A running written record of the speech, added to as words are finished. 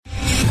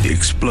the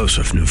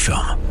explosive new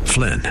film,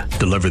 Flynn,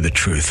 Deliver the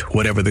Truth,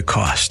 Whatever the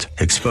Cost,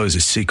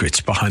 exposes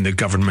secrets behind the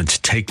government's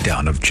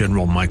takedown of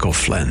General Michael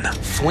Flynn.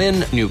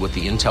 Flynn knew what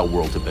the intel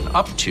world had been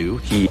up to.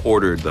 He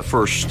ordered the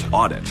first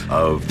audit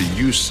of the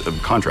use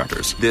of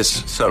contractors.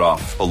 This set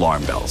off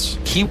alarm bells.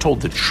 He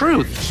told the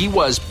truth. He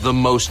was the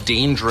most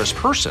dangerous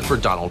person for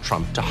Donald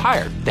Trump to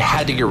hire. They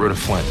had to get rid of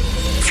Flynn.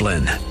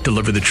 Flynn,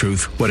 Deliver the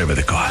Truth, Whatever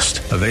the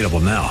Cost. Available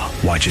now.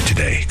 Watch it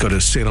today. Go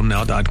to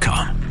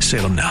salemnow.com.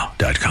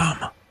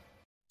 salemnow.com.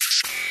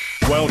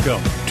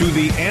 Welcome to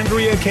the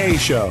Andrea Kaye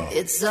Show.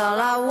 It's all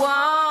I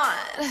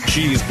want.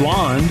 She's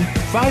blonde,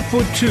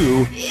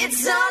 5'2".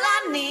 It's all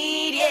I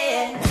need,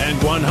 yeah.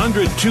 And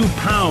 102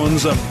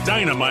 pounds of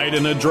dynamite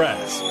in a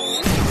dress.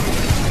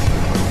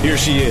 Here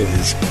she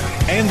is,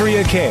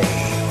 Andrea Kaye.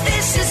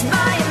 This is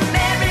my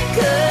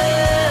America.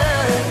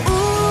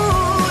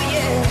 Ooh,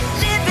 yeah.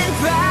 Living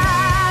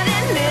proud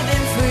and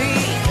living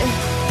free.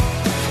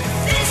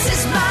 This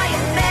is my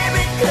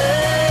America.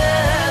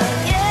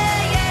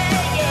 Yeah,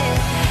 yeah,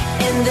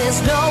 yeah. And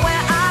there's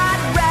nowhere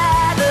I'd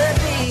rather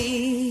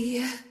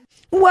be.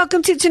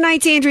 Welcome to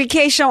tonight's Andrea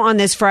Kaye Show on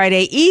this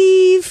Friday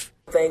Eve.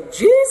 Thank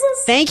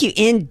Jesus. Thank you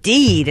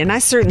indeed. And I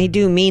certainly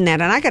do mean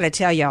that. And I got to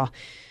tell y'all,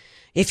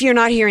 if you're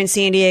not here in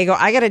San Diego,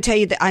 I got to tell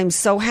you that I'm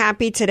so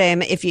happy today.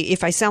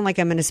 If I sound like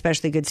I'm in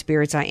especially good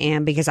spirits, I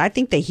am, because I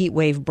think the heat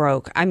wave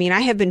broke. I mean,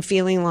 I have been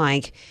feeling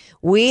like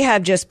we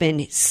have just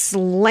been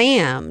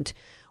slammed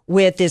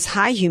with this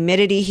high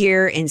humidity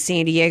here in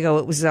San Diego.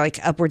 It was like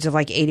upwards of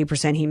like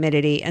 80%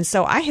 humidity. And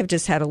so I have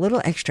just had a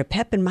little extra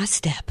pep in my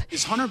step.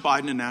 Is Hunter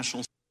Biden a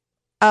national?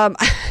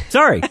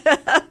 Sorry.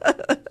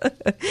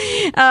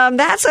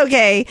 That's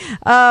okay.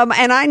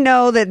 And I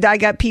know that I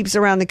got peeps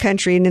around the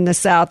country and in the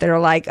South that are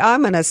like,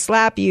 I'm going to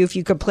slap you if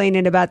you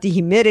complaining about the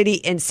humidity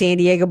in San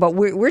Diego, but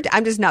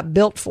I'm just not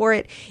built for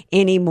it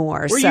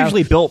anymore. We're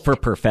usually built for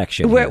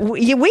perfection.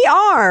 We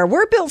are.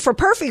 We're built for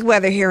perfect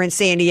weather here in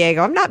San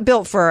Diego. I'm not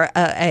built for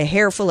a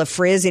hair full of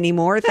frizz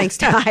anymore, thanks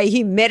to high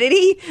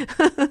humidity.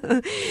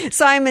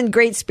 So I'm in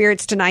great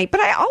spirits tonight,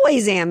 but I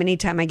always am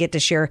anytime I get to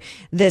share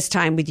this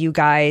time with you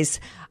guys.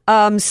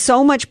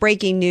 So much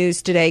breaking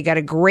news today. Got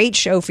a great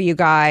show for you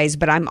guys,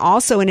 but I'm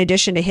also, in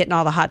addition to hitting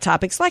all the hot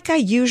topics like I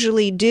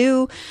usually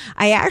do,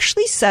 I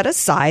actually set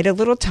aside a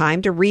little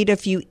time to read a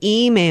few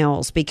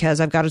emails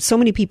because I've got so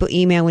many people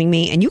emailing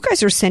me and you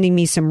guys are sending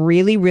me some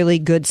really, really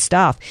good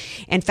stuff.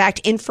 In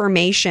fact,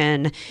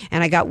 information,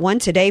 and I got one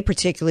today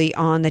particularly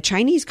on the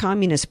Chinese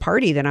Communist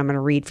Party that I'm going to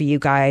read for you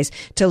guys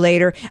to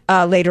later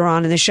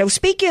on in the show.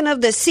 Speaking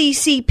of the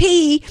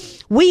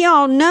CCP, we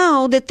all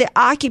know that the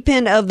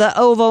occupant of the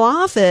Oval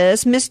Office,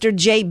 Mr.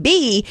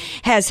 JB,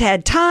 has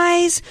had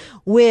ties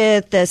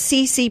with the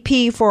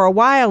CCP for a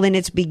while, and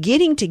it's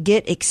beginning to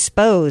get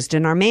exposed.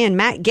 And our man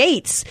Matt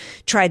Gaetz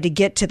tried to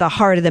get to the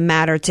heart of the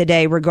matter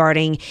today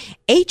regarding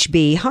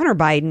HB, Hunter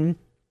Biden,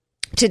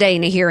 today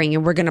in a hearing.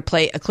 And we're going to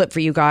play a clip for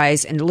you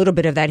guys and a little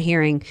bit of that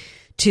hearing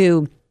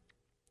to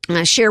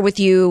share with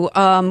you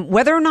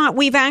whether or not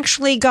we've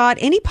actually got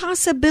any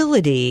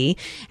possibility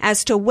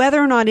as to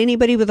whether or not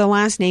anybody with the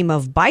last name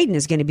of Biden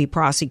is going to be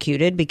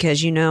prosecuted,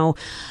 because, you know,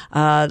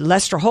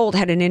 Lester Holt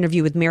had an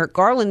interview with Merrick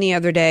Garland the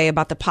other day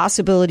about the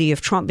possibility of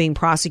Trump being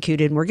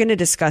prosecuted. And we're going to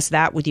discuss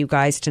that with you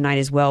guys tonight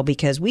as well,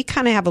 because we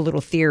kind of have a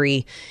little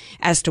theory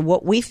as to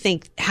what we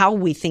think, how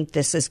we think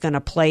this is going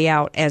to play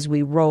out as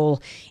we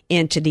roll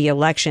into the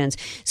elections.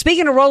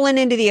 Speaking of rolling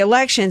into the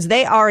elections,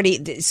 they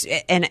already,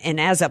 and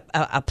as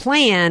a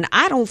plan,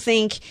 I don't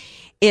think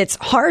it's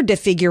hard to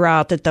figure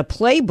out that the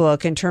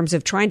playbook in terms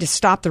of trying to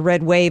stop the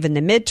red wave in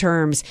the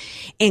midterms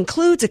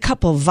includes a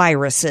couple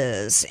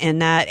viruses, and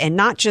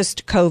not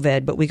just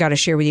COVID, but we got to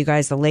share with you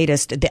guys the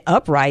latest, the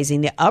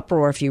uprising, the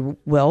uproar, if you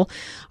will,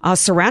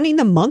 surrounding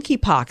the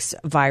monkeypox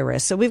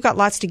virus. So we've got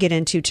lots to get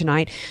into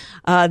tonight.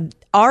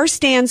 R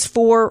stands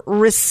for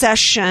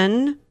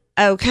recession.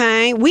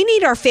 Okay. We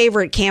need our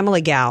favorite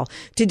Kamala gal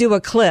to do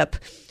a clip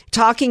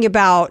talking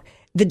about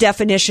the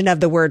definition of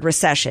the word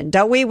recession,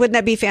 don't we? Wouldn't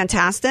that be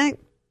fantastic?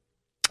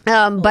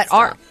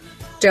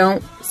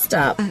 Don't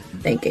stop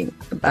thinking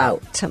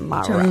about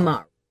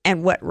tomorrow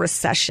and what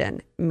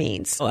recession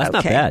means. Oh, that's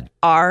not bad.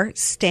 R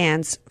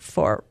stands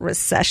for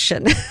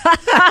recession.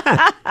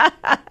 I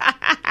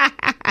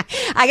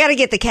got to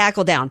get the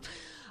cackle down.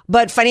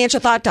 But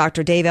financial thought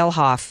doctor Dave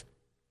Elhoff,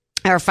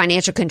 our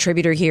financial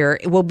contributor here,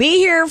 will be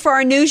here for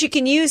our News You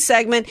Can Use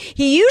segment.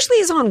 He usually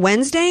is on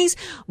Wednesdays,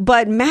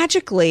 but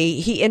magically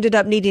he ended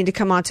up needing to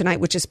come on tonight,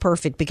 which is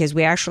perfect because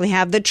we actually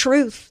have the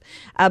truth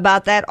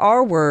about that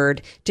R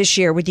word to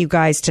share with you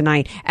guys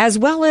tonight, as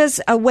well as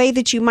a way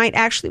that you might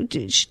actually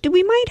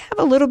we might have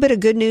a little bit of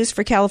good news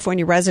for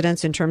California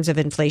residents in terms of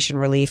inflation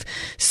relief.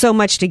 So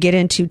much to get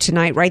into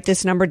tonight. Write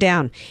this number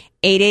down.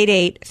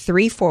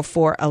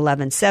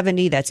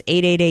 888-344-1170. That's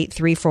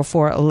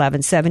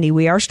 888-344-1170.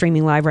 We are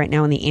streaming live right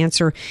now on the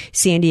Answer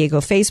San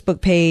Diego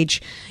Facebook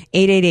page.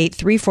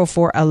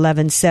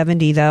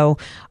 888-344-1170, though.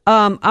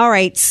 All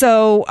right.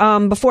 So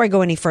before I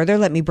go any further,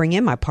 let me bring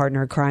in my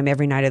partner in crime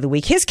every night of the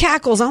week. His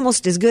cackle's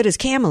almost as good as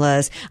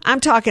Kamala's.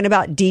 I'm talking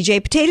about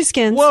DJ Potato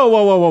Skins.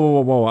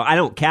 Whoa. I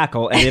don't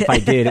cackle, and if I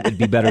did, it would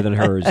be better than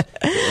hers.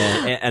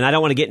 And I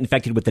don't want to get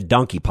infected with the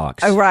donkey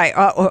pox. Right.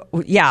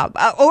 Yeah.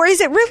 Or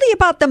is it really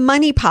about the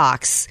money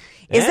pox?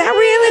 Is that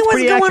really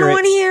what's going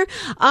on here?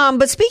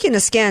 But speaking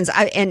of skins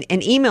and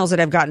emails that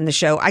I've gotten in the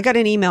show, I got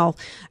an email,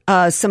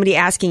 somebody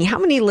asking how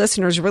many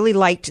listeners really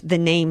liked the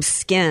name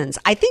Skins.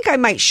 I think I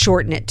might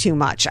shorten it too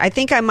much. I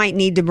think I might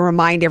need to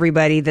remind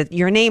everybody that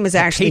your name is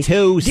actually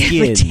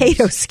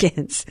Potato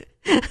Skins.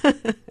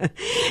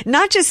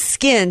 Not just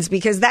skins,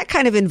 because that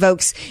kind of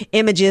invokes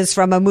images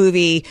from a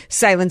movie,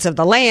 Silence of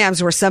the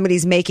Lambs, where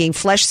somebody's making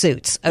flesh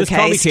suits. Okay, just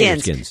call me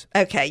skins.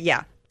 Okay,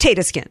 yeah,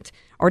 Tater Skins.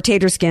 Or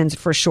Tater Skins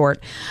for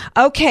short.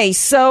 Okay,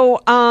 so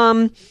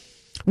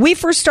we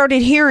first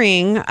started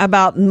hearing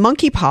about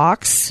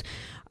monkeypox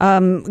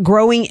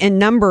growing in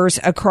numbers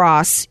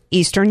across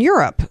Eastern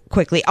Europe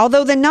quickly.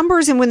 Although the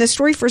numbers, and when the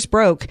story first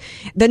broke,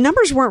 the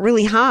numbers weren't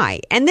really high.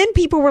 And then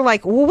people were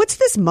like, well, what's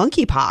this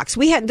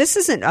monkeypox? This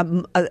isn't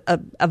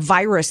a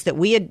virus that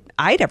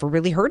I'd ever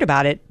really heard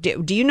about it.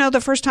 Do you know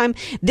the first time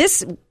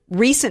this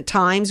recent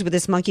times with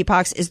this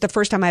monkeypox is the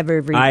first time I've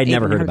ever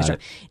never heard about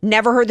it.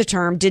 Never heard the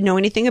term, didn't know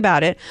anything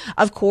about it.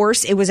 Of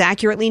course, it was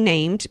accurately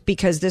named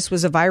because this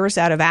was a virus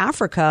out of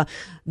Africa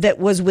that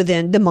was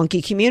within the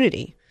monkey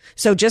community.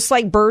 So just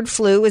like bird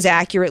flu is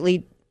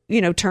accurately,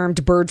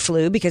 termed bird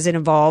flu because it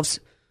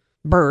involves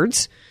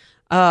birds,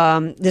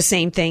 the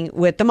same thing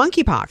with the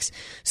monkeypox.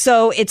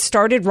 So it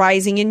started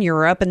rising in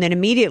Europe, and then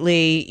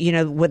immediately,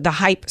 with the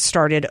hype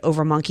started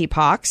over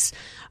monkeypox.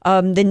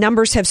 The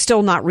numbers have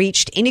still not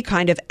reached any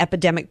kind of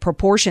epidemic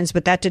proportions,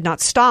 but that did not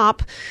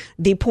stop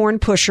the porn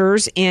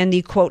pushers in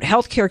the, quote,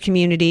 healthcare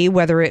community,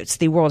 whether it's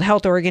the World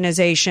Health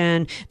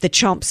Organization, the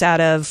chumps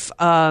out of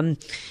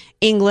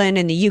England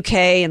and the UK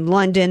and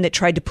London that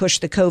tried to push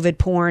the COVID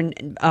porn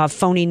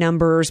phony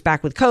numbers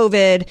back with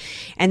COVID.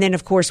 And then,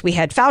 of course, we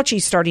had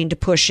Fauci starting to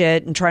push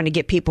it and trying to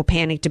get people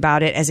panicked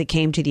about it as it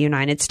came to the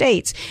United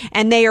States.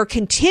 And they are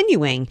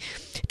continuing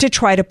to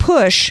try to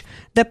push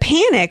the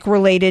panic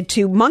related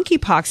to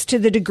monkeypox to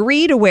the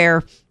degree to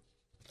where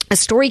a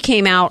story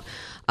came out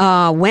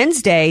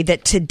Wednesday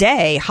that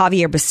today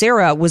Javier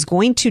Becerra was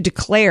going to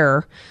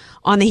declare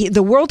on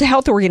the World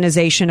Health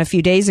Organization a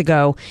few days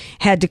ago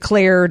had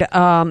declared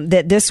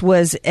that this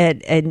was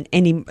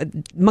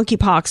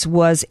monkeypox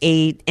was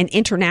an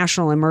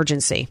international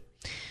emergency.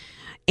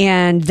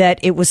 And that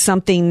it was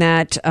something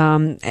that,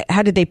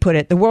 how did they put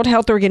it? The World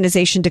Health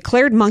Organization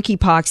declared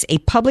monkeypox a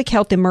public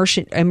health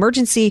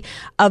emergency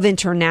of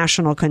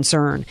international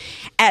concern.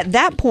 At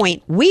that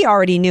point, we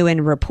already knew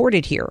and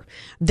reported here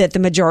that the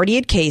majority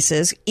of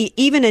cases,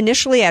 even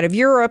initially out of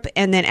Europe,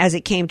 and then as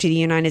it came to the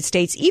United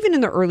States, even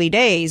in the early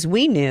days,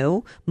 we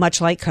knew,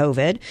 much like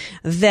COVID,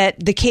 that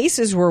the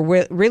cases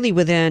were really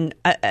within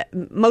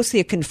mostly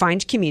a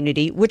confined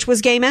community, which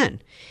was gay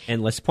men.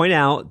 And let's point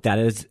out that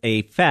is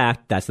a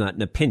fact. That's not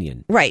an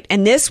opinion. Right.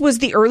 And this was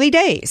the early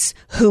days.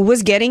 Who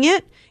was getting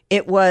it?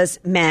 It was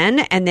men.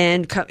 And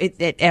then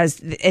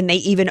and they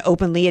even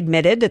openly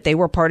admitted that they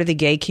were part of the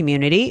gay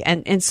community.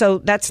 And so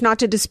that's not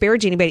to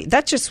disparage anybody.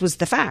 That just was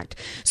the fact.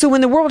 So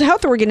when the World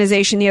Health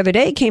Organization the other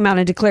day came out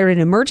and declared an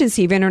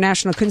emergency of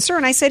international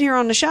concern, I said here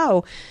on the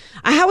show,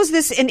 how is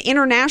this an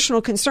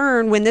international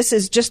concern when this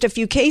is just a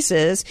few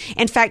cases?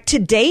 In fact, to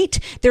date,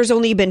 there's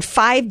only been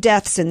 5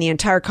 deaths in the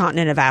entire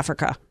continent of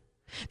Africa.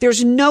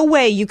 There's no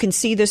way you can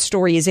see this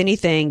story as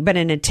anything but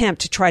an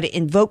attempt to try to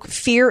invoke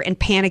fear and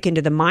panic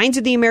into the minds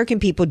of the American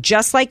people,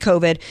 just like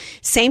COVID.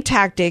 Same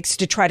tactics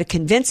to try to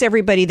convince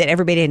everybody that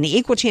everybody had an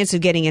equal chance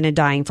of getting it and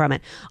dying from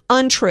it.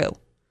 Untrue.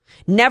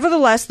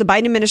 Nevertheless, the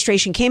Biden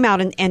administration came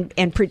out and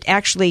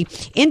actually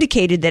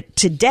indicated that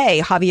today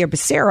Javier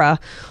Becerra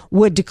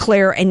would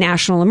declare a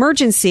national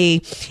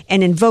emergency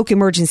and invoke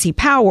emergency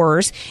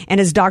powers. And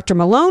as Dr.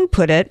 Malone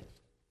put it,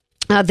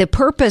 the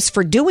purpose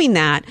for doing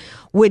that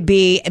would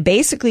be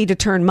basically to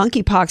turn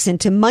monkeypox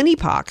into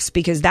moneypox,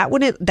 because that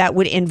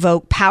would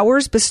invoke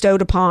powers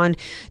bestowed upon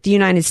the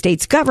United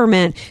States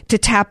government to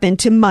tap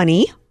into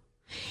money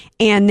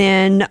and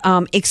then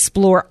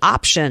explore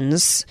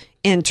options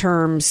in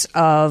terms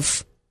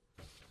of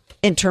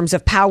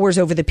powers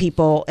over the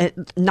people.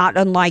 Not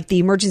unlike the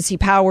emergency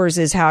powers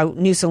is how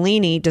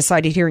Mussolini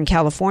decided here in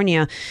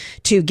California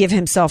to give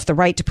himself the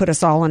right to put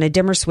us all on a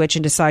dimmer switch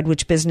and decide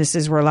which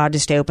businesses were allowed to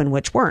stay open,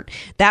 which weren't.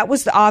 That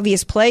was the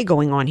obvious play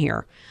going on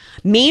here.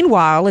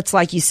 Meanwhile, it's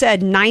like you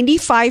said,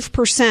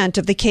 95%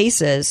 of the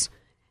cases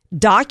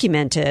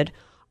documented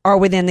are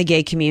within the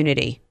gay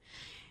community.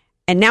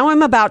 And now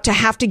I'm about to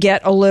have to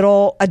get a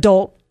little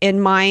adult in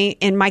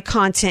my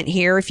content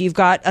here. If you've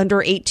got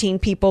under 18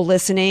 people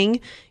listening,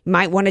 you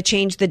might want to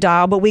change the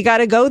dial, but we got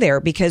to go there,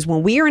 because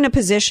when we are in a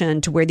position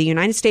to where the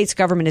United States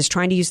government is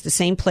trying to use the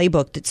same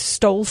playbook that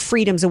stole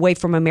freedoms away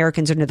from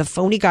Americans under the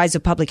phony guise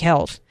of public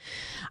health,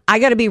 I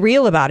got to be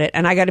real about it,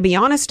 and I got to be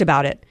honest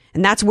about it.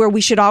 And that's where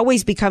we should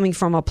always be coming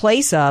from, a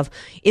place of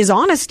is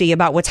honesty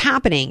about what's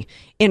happening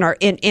in our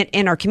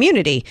in our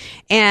community.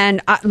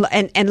 And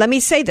let me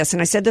say this,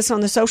 and I said this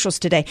on the socials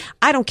today.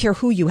 I don't care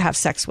who you have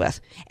sex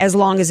with, as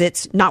long as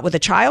it's not with a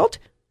child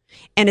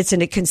and it's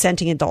in a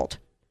consenting adult.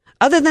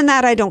 Other than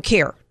that, I don't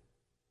care.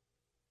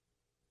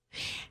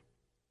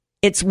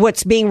 It's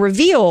what's being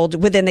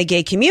revealed within the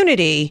gay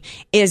community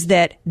is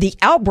that the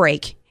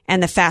outbreak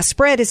and the fast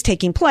spread is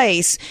taking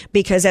place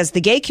because, as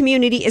the gay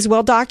community is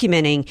well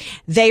documenting,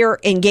 they are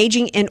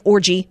engaging in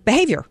orgy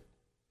behavior.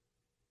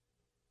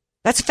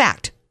 That's a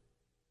fact.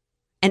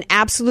 An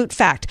absolute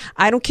fact.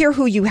 I don't care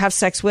who you have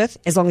sex with,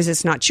 as long as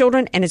it's not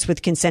children and it's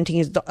with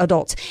consenting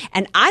adults.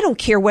 And I don't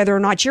care whether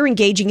or not you're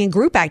engaging in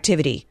group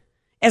activity,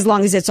 as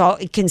long as it's all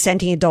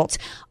consenting adults.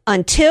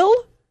 Until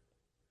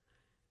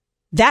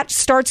that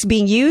starts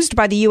being used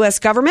by the U.S.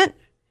 government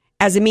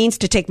as a means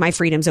to take my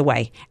freedoms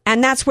away.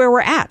 And that's where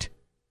we're at.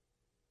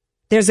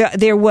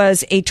 There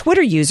was a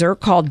Twitter user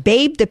called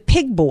Babe the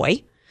Pig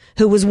Boy,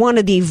 who was one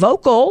of the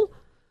vocal,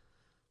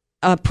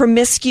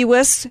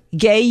 promiscuous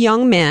gay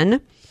young men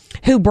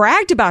who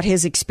bragged about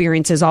his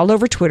experiences all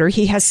over Twitter.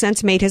 He has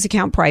since made his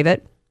account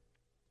private.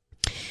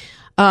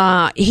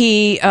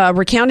 He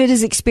recounted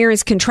his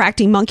experience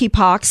contracting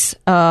monkeypox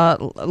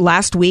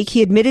last week.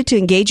 He admitted to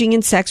engaging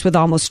in sex with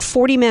almost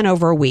 40 men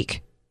over a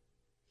week.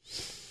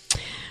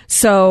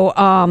 So,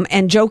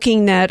 and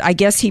joking that I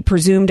guess he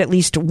presumed at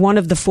least one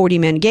of the 40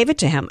 men gave it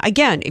to him.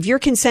 Again, if you're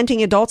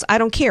consenting adults, I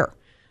don't care.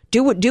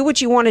 Do what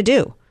you want to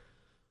do.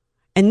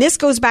 And this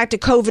goes back to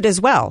COVID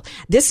as well.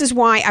 This is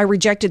why I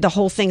rejected the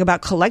whole thing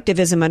about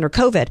collectivism under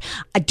COVID.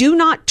 Do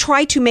not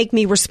try to make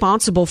me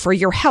responsible for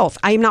your health.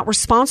 I am not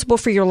responsible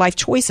for your life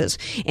choices.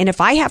 And if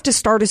I have to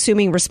start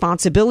assuming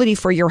responsibility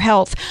for your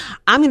health,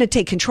 I'm going to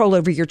take control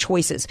over your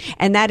choices.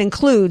 And that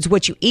includes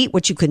what you eat,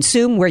 what you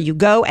consume, where you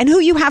go, and who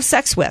you have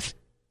sex with.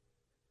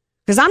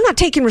 Because I'm not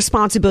taking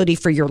responsibility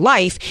for your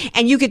life,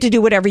 and you get to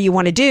do whatever you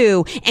want to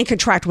do and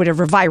contract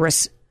whatever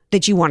virus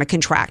that you want to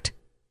contract.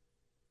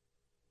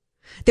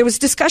 There was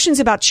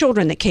discussions about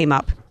children that came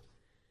up.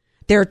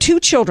 There are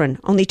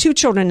only two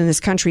children in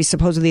this country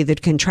supposedly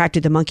that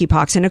contracted the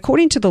monkeypox. And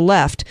according to the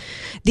left,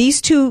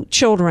 these two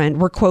children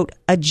were, quote,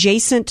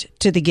 adjacent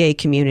to the gay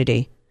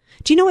community.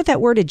 Do you know what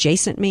that word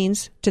adjacent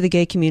means to the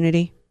gay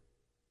community?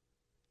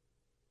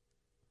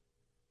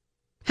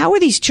 How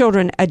are these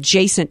children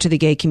adjacent to the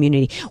gay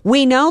community?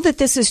 We know that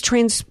this is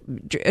transmitted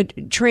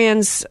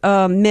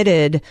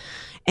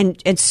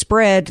and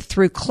spread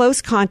through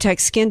close contact,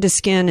 skin to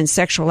skin, and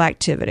sexual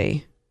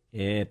activity.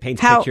 Yeah,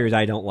 paints pictures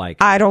I don't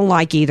like. I don't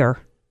like either.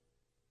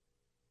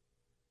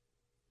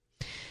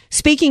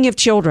 Speaking of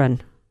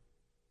children,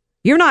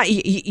 you're not.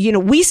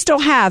 We still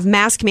have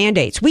mask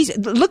mandates. We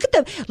look at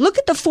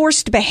the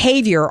forced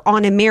behavior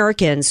on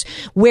Americans,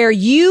 where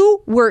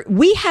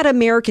we had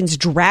Americans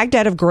dragged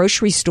out of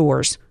grocery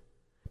stores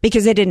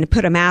because they didn't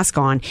put a mask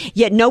on.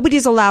 Yet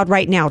nobody's allowed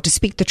right now to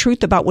speak the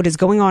truth about what is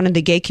going on in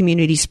the gay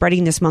community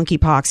spreading this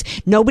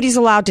monkeypox. Nobody's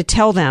allowed to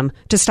tell them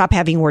to stop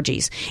having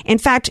orgies. In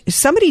fact,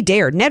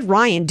 Ned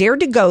Ryan dared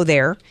to go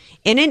there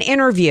in an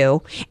interview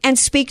and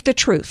speak the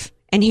truth.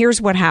 And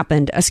here's what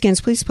happened.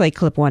 Skins, please play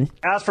clip one.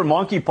 As for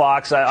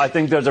monkeypox, I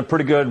think there's a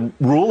pretty good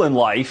rule in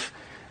life.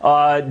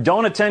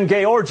 Don't attend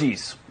gay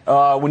orgies.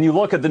 When you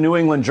look at the New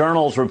England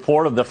Journal's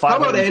report of the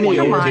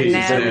 528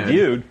 cases they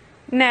reviewed.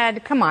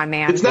 Ned, come on,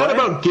 man. It's not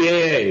about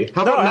gay.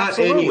 How about not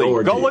any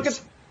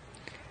orgies?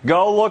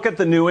 Go look at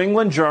the New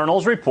England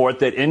Journal's report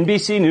that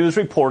NBC News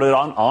reported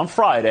on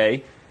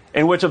Friday,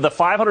 in which of the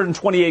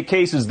 528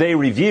 cases they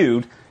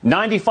reviewed,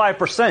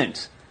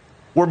 95%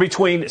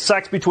 were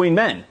sex between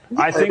men.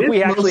 I think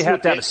we actually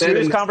have to have a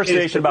serious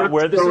conversation about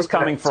where this is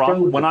coming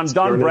from. When I'm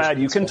done, Brad,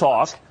 you can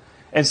talk.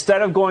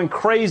 Instead of going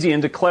crazy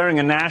and declaring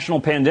a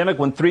national pandemic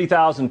when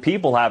 3,000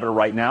 people have it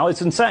right now,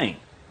 it's insane.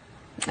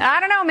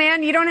 I don't know,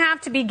 man. You don't have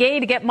to be gay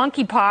to get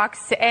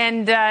monkeypox,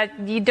 and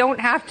you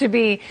don't have to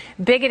be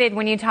bigoted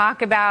when you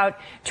talk about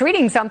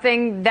treating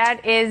something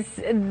that is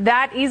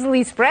that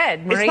easily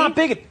spread, Marie. It's not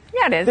bigoted.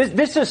 Yeah, it is.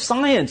 This is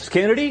science,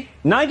 Kennedy.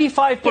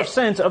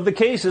 95% of the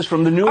cases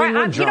from the New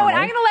England Journal. You know what?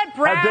 I'm going to let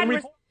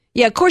Brad.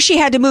 Yeah, of course she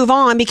had to move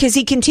on because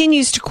he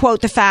continues to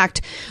quote the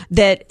fact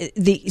that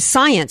the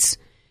science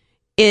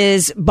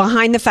is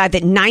behind the fact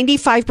that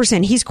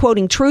 95%, he's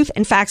quoting truth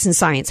and facts and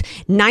science.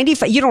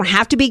 95, you don't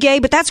have to be gay,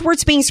 but that's where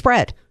it's being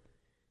spread.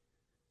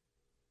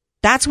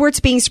 That's where it's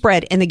being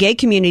spread in the gay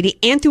community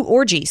and through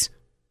orgies.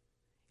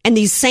 And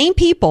these same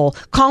people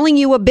calling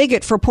you a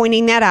bigot for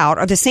pointing that out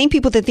are the same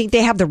people that think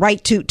they have the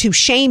right to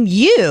shame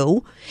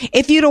you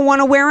if you don't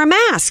want to wear a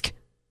mask.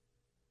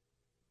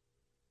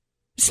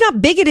 It's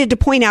not bigoted to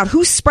point out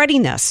who's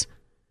spreading this.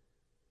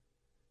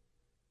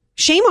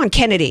 Shame on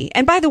Kennedy.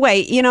 And by the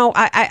way,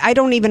 I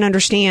don't even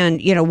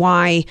understand,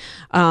 why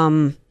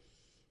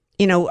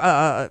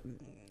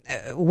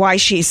why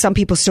some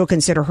people still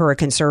consider her a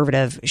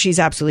conservative. She's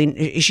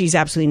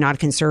absolutely not a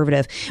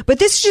conservative. But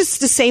this is just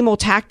the same old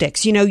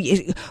tactics.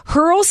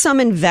 Hurl some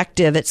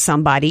invective at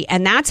somebody,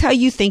 and that's how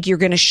you think you're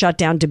going to shut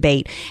down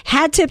debate.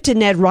 Hat tip to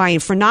Ned Ryan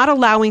for not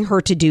allowing her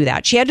to do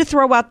that. She had to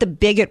throw out the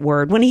bigot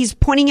word when he's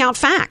pointing out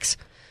facts,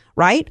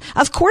 right?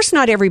 Of course,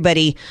 not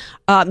everybody,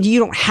 you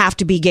don't have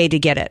to be gay to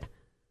get it.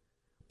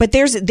 But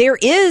there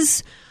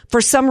is,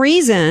 for some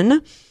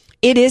reason,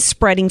 it is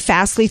spreading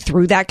fastly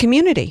through that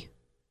community.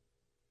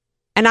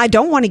 And I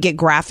don't want to get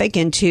graphic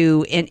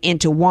into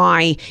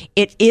why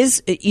it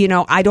is,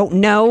 I don't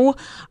know.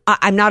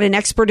 I'm not an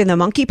expert in the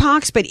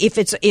monkeypox, but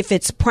if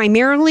it's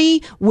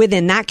primarily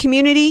within that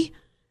community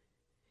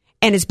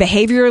and it's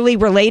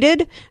behaviorally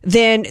related,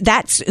 then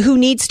that's who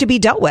needs to be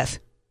dealt with.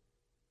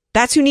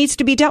 That's who needs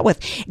to be dealt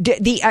with.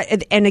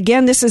 And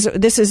again, this is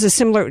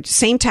a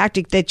same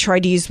tactic they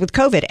tried to use with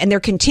COVID, and they're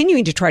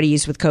continuing to try to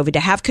use with COVID to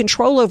have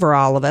control over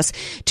all of us,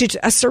 to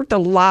assert the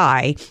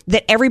lie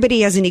that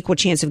everybody has an equal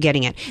chance of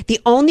getting it.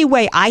 The only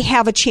way I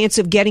have a chance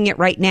of getting it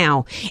right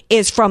now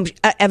is from,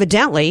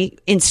 evidently,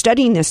 in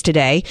studying this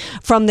today,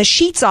 from the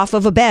sheets off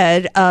of a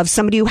bed of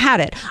somebody who had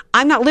it.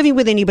 I'm not living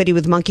with anybody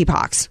with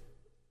monkeypox.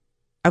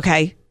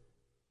 Okay?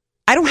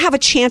 I don't have a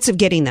chance of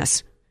getting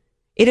this.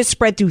 It is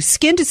spread through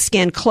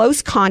skin-to-skin,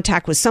 close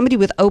contact with somebody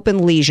with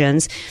open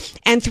lesions,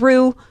 and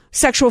through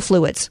sexual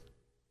fluids.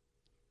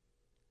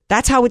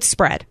 That's how it's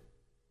spread.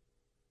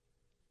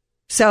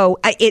 So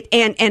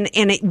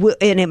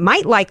it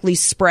might likely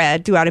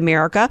spread throughout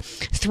America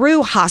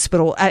through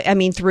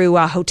through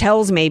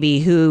hotels maybe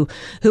who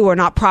are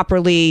not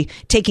properly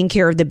taking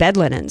care of the bed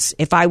linens.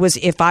 If I was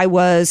a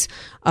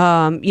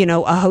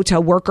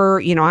hotel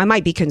worker, I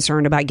might be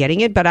concerned about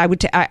getting it, but I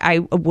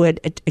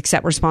would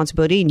accept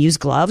responsibility and use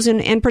gloves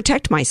and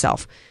protect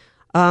myself.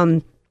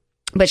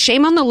 But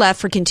shame on the left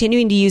for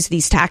continuing to use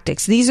these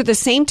tactics. These are the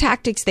same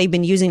tactics they've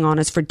been using on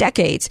us for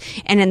decades.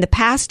 And in the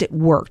past, it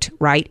worked,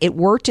 right? It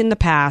worked in the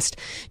past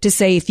to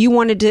say if you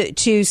wanted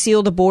to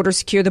seal the border,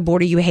 secure the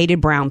border, you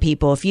hated brown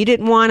people. If you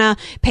didn't want to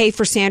pay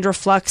for Sandra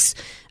Fluck's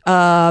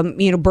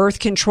birth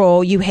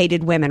control, you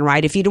hated women,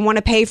 right? If you didn't want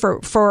to pay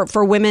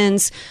for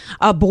women's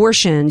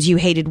abortions, you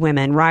hated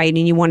women, right?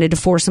 And you wanted to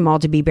force them all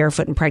to be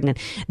barefoot and pregnant.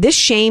 This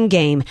shame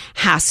game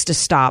has to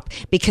stop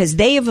because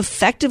they have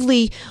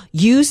effectively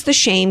used the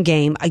shame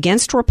game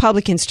against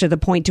Republicans to the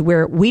point to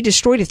where we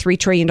destroyed a $3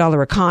 trillion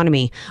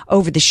economy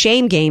over the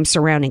shame game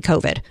surrounding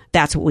COVID.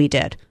 That's what we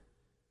did.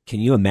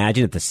 Can you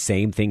imagine if the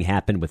same thing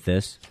happened with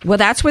this? Well,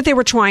 that's what they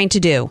were trying to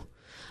do.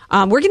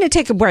 We're going to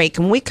take a break.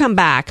 And when we come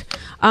back,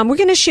 we're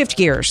going to shift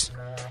gears.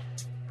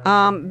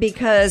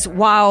 Because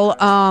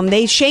while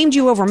they shamed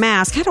you over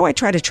masks, how do I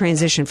try to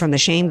transition from the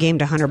shame game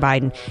to Hunter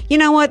Biden? You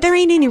know what? There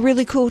ain't any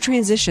really cool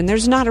transition.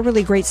 There's not a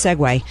really great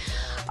segue.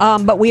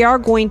 But we are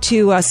going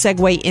to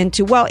segue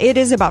into, well, it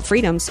is about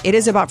freedoms. It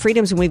is about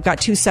freedoms, and we've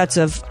got two sets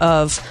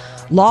of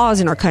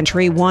laws in our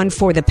country, one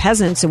for the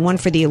peasants and one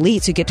for the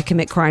elites who get to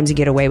commit crimes and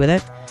get away with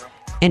it.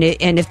 And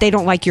if they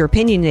don't like your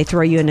opinion, they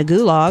throw you in a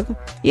gulag.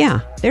 Yeah,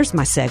 there's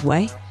my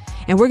segue.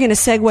 And we're going to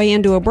segue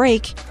into a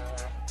break.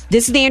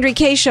 This is the Andrea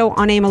Kaye Show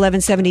on AM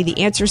 1170,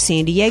 The Answer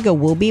San Diego.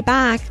 We'll be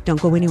back. Don't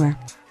go anywhere.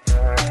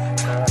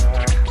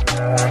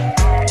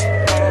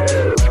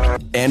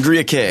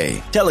 Andrea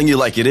Kaye, telling you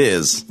like it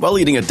is, while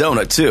eating a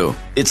donut, too.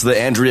 It's the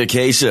Andrea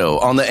Kaye Show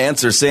on The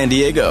Answer San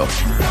Diego.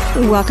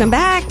 Welcome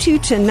back to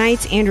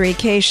tonight's Andrea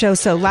Kaye Show.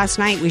 So last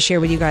night we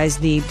shared with you guys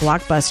the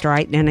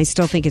Blockbuster, and I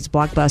still think it's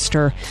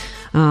Blockbuster,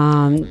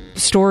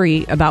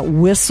 story about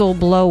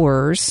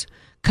whistleblowers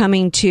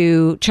coming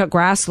to Chuck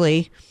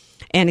Grassley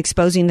and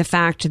exposing the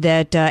fact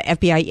that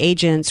FBI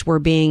agents were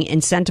being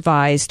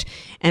incentivized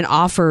and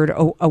offered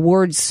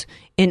awards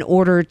in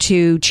order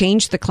to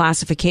change the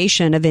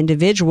classification of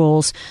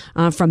individuals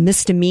from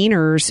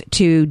misdemeanors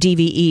to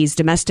DVEs,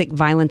 domestic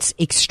violence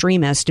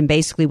extremist. And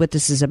basically what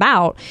this is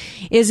about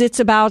is it's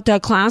about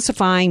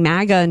classifying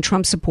MAGA and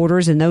Trump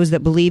supporters and those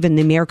that believe in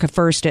the America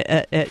First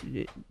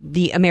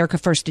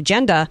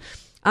agenda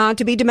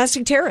to be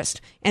domestic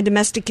terrorists and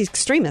domestic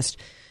extremists.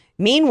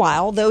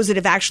 Meanwhile, those that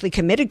have actually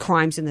committed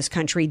crimes in this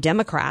country,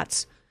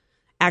 Democrats,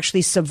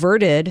 actually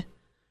subverted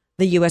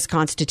the U.S.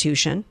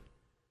 Constitution,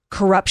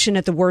 corruption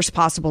at the worst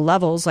possible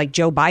levels like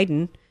Joe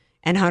Biden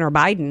and Hunter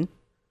Biden,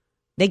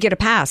 they get a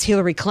pass.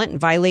 Hillary Clinton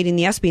violating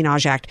the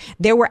Espionage Act.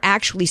 There were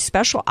actually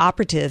special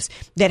operatives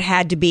that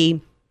had to be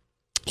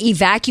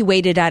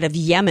evacuated out of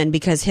Yemen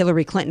because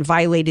Hillary Clinton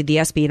violated the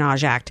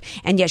Espionage Act,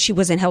 and yet she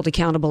wasn't held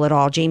accountable at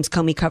all. James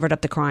Comey covered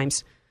up the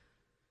crimes.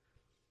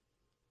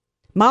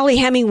 Molly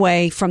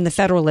Hemingway from The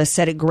Federalist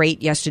said it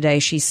great yesterday.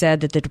 She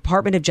said that the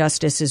Department of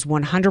Justice is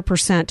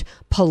 100%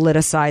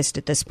 politicized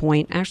at this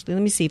point. Actually,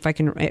 let me see if I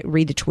can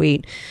read the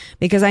tweet,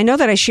 because I know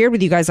that I shared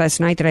with you guys last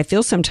night that I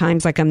feel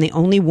sometimes like I'm the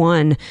only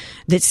one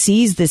that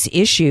sees this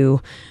issue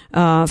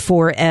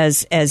for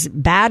as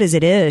bad as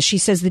it is. She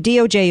says the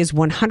DOJ is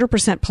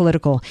 100%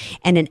 political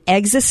and an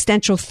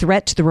existential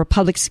threat to the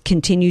Republic's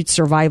continued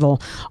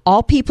survival.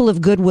 All people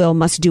of goodwill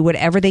must do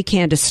whatever they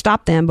can to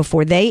stop them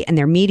before they and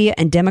their media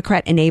and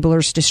Democrat enablers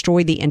killers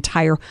destroy the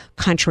entire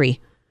country.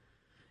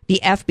 The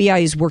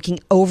FBI is working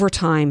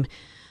overtime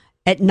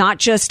at not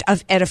just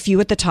at a few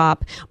at the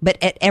top, but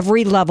at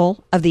every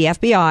level of the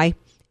FBI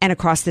and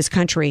across this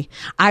country.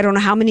 I don't know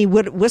how many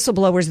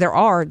whistleblowers there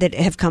are that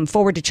have come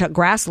forward to Chuck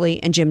Grassley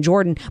and Jim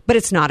Jordan, but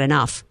it's not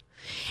enough.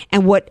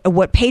 And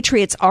what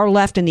patriots are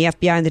left in the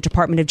FBI and the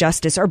Department of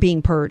Justice are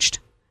being purged,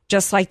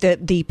 just like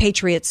the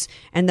patriots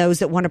and those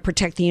that want to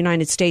protect the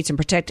United States and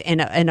protect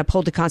and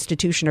uphold the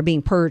Constitution are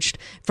being purged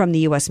from the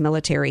U.S.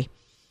 military.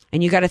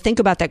 And you got to think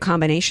about that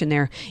combination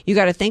there. You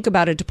got to think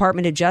about a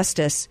Department of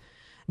Justice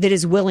that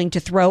is willing to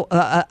throw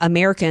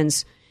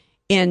Americans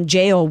in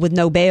jail with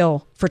no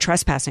bail for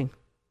trespassing.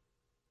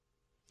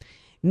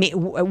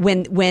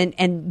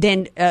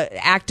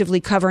 Actively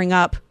covering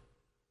up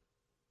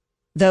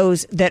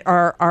those that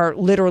are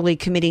literally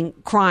committing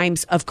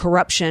crimes of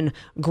corruption,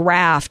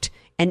 graft,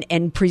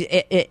 and putting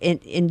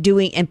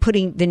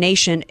the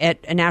nation at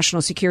a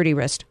national security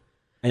risk.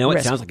 I know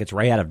it sounds like it's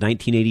right out of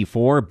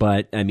 1984,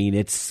 but I mean,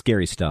 it's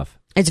scary stuff.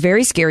 It's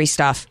very scary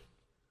stuff.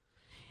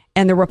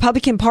 And the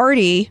Republican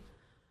Party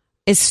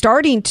is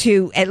starting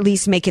to at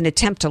least make an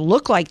attempt to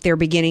look like they're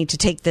beginning to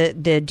take the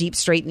deep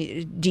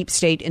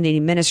state and the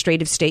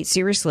administrative state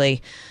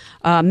seriously.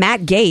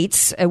 Matt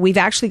Gaetz, we've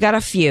actually got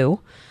a few.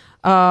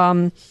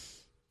 Matt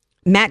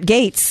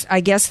Gaetz,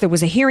 I guess there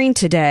was a hearing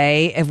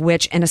today of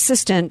which an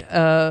assistant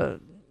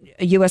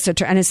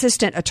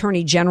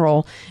attorney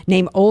general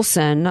named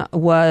Olson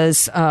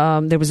was,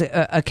 there was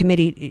a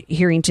committee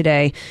hearing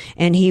today,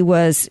 and he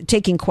was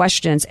taking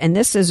questions. And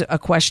this is a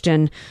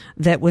question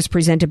that was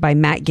presented by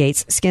Matt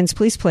Gaetz. Skins,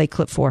 please play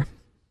clip 4.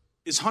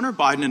 Is Hunter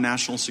Biden a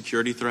national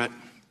security threat?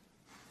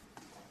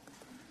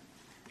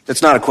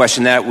 That's not a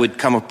question that would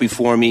come up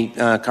before me,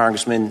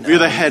 Congressman. You're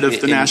the head of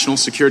the National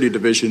Security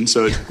Division,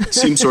 so it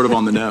seems sort of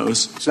on the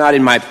nose. It's not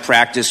in my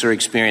practice or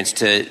experience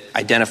to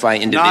identify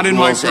individuals not in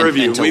my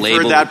purview. and to We've label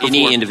heard that before.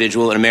 any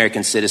individual, an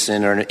American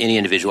citizen, or any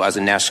individual as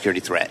a national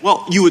security threat.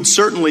 Well, you would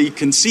certainly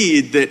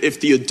concede that if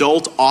the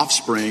adult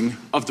offspring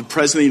of the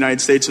President of the United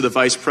States or the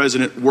Vice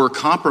President were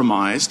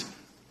compromised,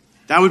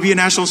 that would be a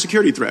national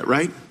security threat,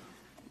 right?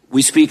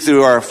 We speak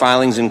through our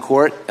filings in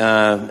court,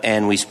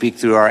 and we speak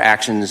through our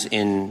actions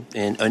in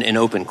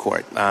open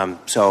court.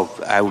 So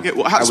I would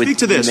speak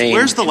to this.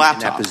 Where's the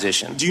laptop? In that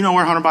position. Do you know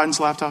where Hunter Biden's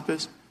laptop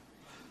is?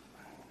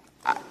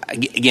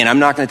 Again, I'm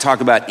not going to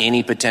talk about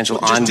any potential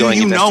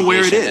ongoing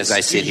investigation as I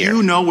sit here. Do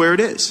you know where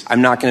it is?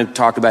 I'm not going to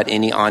talk about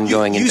any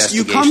ongoing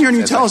investigation. You come here and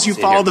you tell us you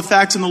follow the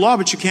facts and the law,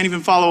 but you can't even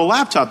follow a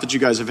laptop that you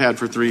guys have had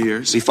for 3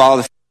 years. We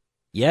follow the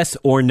yes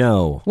or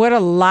no. What a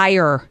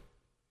liar.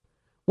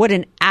 What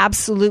an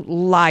absolute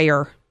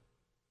liar.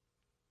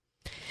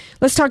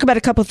 Let's talk about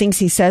a couple of things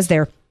he says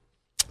there.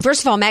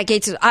 First of all, Matt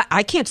Gaetz,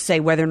 I can't say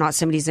whether or not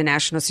somebody's a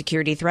national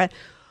security threat.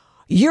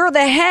 You're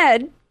the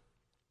head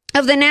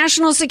of the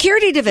National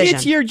Security Division.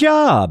 It's your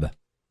job.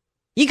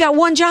 You got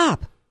one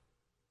job.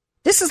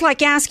 This is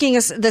like asking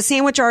the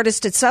sandwich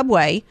artist at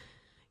Subway,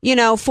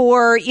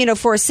 for a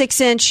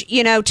 6-inch,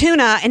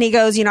 tuna. And he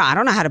goes, I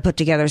don't know how to put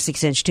together a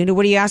 6-inch tuna.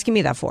 What are you asking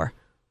me that for?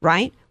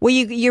 Right? Well,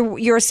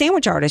 you're a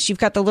sandwich artist. You've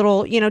got the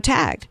little,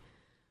 tag,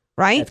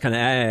 right? That's kind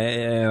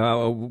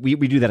of we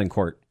do that in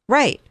court,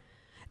 right?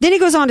 Then he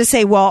goes on to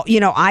say, well,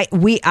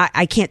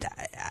 I can't.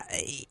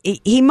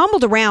 He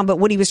mumbled around, but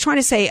what he was trying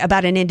to say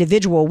about an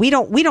individual, we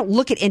don't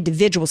look at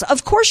individuals.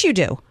 Of course you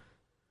do.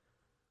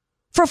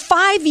 For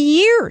 5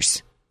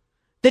 years,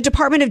 the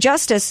Department of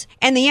Justice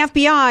and the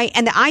FBI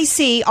and the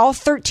IC, all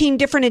 13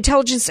 different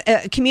intelligence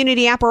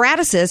community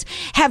apparatuses,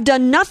 have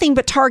done nothing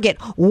but target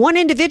one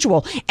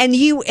individual. And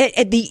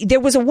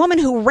there was a woman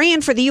who ran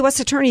for the U.S.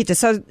 Attorney at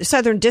the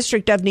Southern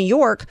District of New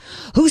York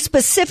who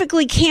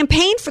specifically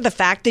campaigned for the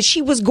fact that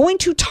she was going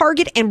to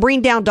target and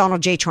bring down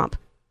Donald J. Trump.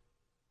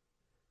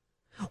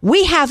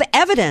 We have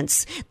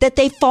evidence that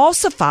they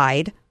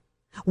falsified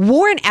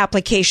warrant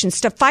applications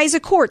to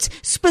FISA courts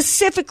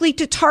specifically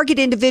to target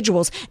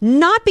individuals,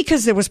 not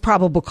because there was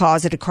probable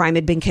cause that a crime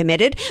had been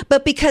committed,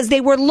 but because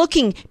they were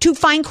looking to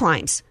find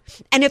crimes.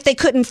 And if they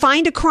couldn't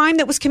find a crime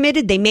that was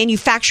committed, they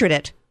manufactured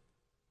it.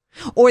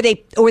 Or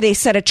they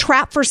set a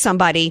trap for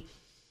somebody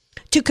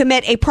to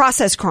commit a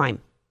process crime.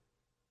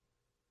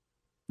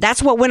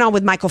 That's what went on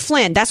with Michael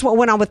Flynn. That's what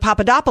went on with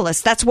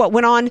Papadopoulos. That's what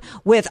went on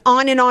with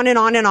on and on and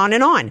on and on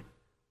and on.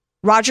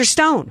 Roger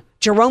Stone.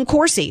 Jerome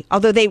Corsi,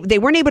 although they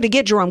weren't able to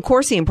get Jerome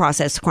Corsi in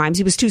process crimes.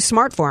 He was too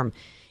smart for him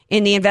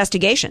in the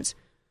investigations.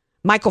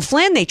 Michael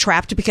Flynn, they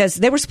trapped because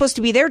they were supposed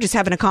to be there just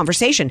having a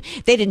conversation.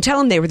 They didn't tell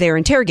him they were there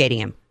interrogating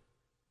him,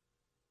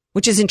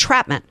 which is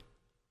entrapment.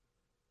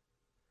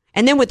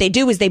 And then what they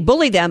do is they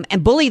bully them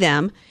and break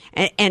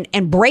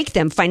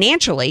them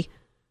financially,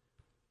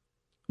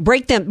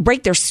 break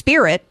their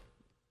spirit,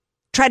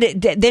 try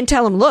to then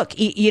tell them, look,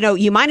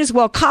 you might as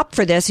well cop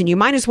for this and you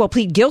might as well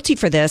plead guilty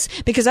for this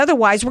because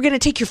otherwise we're going to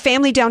take your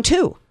family down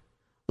too,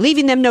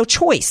 leaving them no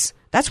choice.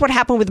 That's what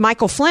happened with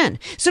Michael Flynn.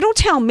 So don't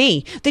tell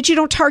me that you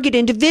don't target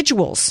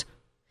individuals.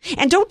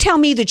 And don't tell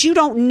me that you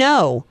don't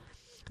know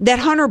that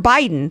Hunter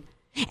Biden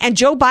and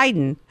Joe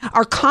Biden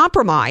are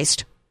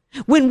compromised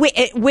when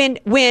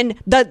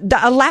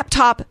the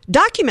laptop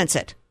documents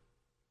it.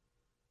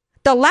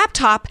 The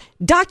laptop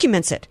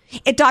documents it.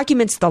 It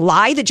documents the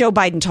lie that Joe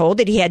Biden told,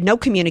 that he had no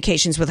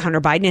communications with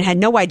Hunter Biden and had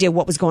no idea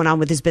what was going on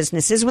with his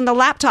businesses. When the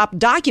laptop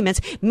documents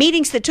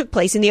meetings that took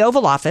place in the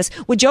Oval Office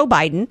with Joe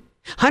Biden,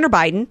 Hunter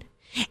Biden,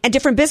 and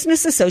different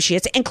business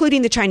associates,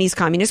 including the Chinese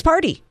Communist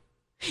Party.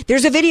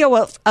 There's a video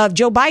of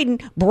Joe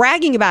Biden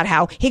bragging about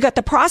how he got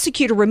the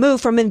prosecutor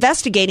removed from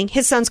investigating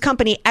his son's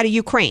company out of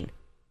Ukraine.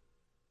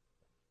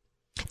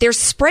 There's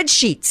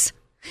spreadsheets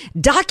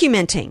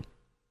documenting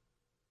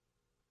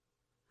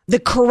the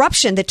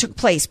corruption that took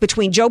place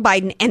between Joe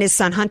Biden and his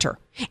son Hunter.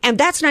 And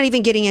that's not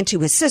even getting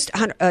into his sister,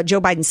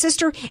 Joe Biden's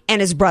sister and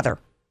his brother,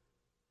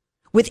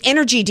 with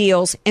energy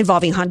deals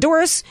involving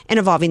Honduras and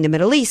involving the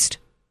Middle East.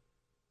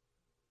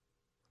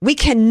 We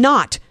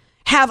cannot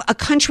have a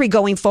country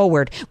going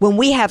forward when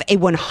we have a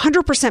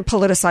 100%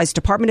 politicized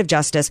Department of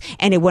Justice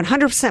and a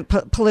 100%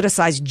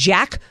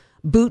 politicized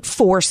jackboot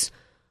force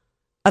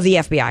of the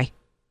FBI.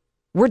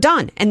 We're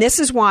done. And this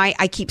is why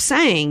I keep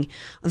saying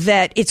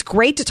that it's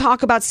great to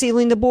talk about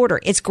sealing the border.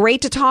 It's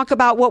great to talk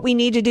about what we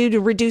need to do to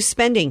reduce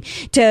spending,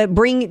 to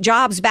bring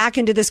jobs back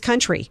into this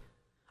country,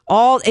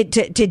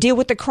 to deal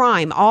with the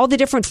crime, all the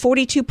different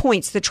 42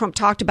 points that Trump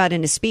talked about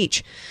in his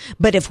speech.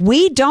 But if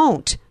we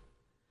don't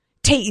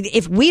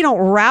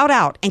rout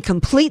out and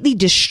completely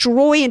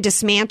destroy and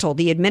dismantle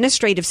the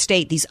administrative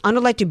state, these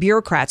unelected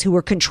bureaucrats who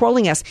are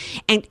controlling us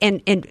and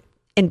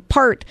in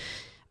part,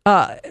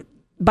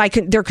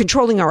 they're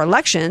controlling our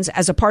elections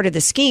as a part of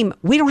the scheme,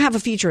 we don't have a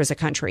future as a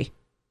country.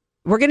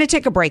 We're going to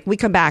take a break. We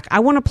come back.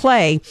 I want to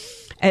play,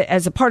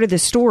 as a part of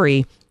this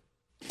story,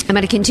 I'm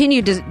going to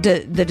continue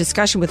the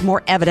discussion with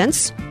more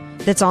evidence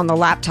that's on the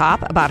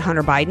laptop about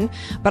Hunter Biden.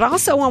 But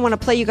also I want to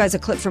play you guys a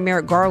clip from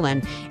Merrick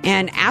Garland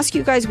and ask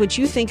you guys what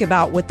you think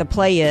about what the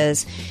play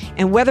is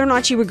and whether or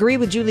not you agree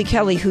with Julie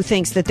Kelly, who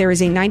thinks that there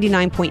is a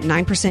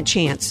 99.9%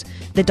 chance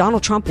that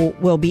Donald Trump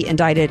will be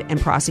indicted and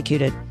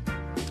prosecuted.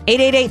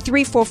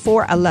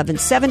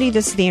 888-344-1170.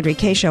 This is the Andrea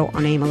Kaye Show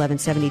on AM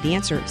 1170. The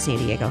Answer, San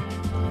Diego.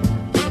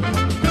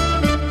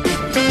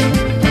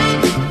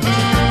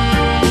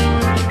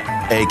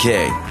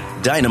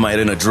 AK, Dynamite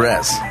in a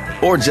Dress,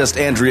 or just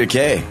Andrea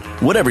Kaye.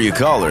 Whatever you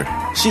call her,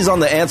 she's on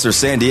The Answer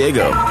San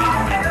Diego.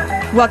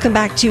 Welcome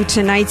back to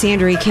tonight's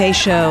Andrea Kaye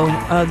Show.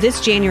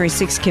 This January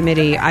 6th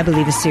committee, I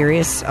believe, is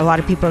serious. A lot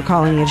of people are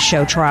calling it a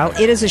show trial.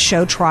 It is a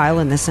show trial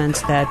in the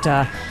sense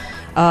that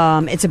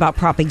it's about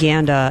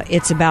propaganda.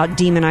 It's about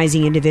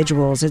demonizing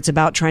individuals. It's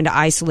about trying to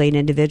isolate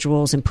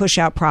individuals and push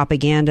out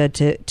propaganda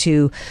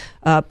to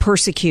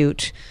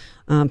persecute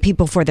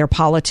people for their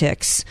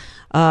politics.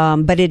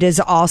 But it is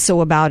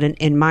also about,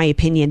 in my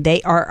opinion,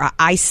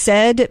 I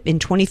said in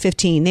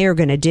 2015, they are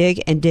going to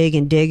dig and dig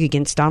and dig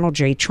against Donald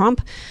J.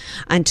 Trump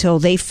until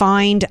they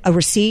find a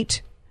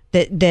receipt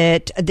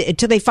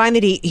until they find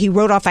that he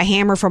wrote off a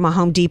hammer from a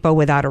Home Depot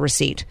without a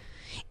receipt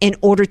in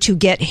order to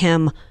get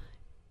him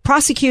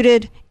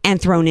prosecuted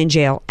and thrown in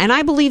jail. And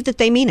I believe that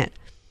they mean it.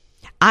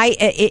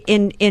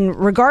 In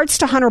regards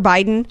to Hunter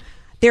Biden,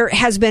 there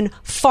has been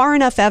far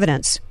enough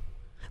evidence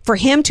for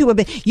him to have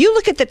been. You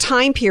look at the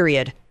time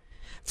period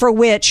for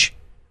which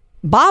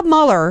Bob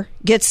Mueller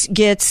gets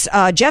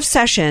Jeff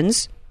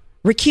Sessions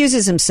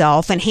recuses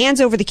himself and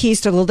hands over the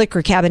keys to the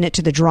liquor cabinet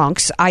to the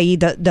drunks, i.e.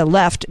 the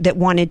left that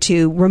wanted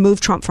to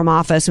remove Trump from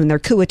office in their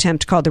coup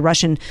attempt called the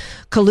Russian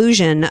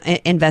collusion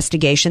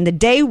investigation. The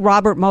day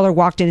Robert Mueller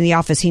walked into the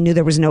office, he knew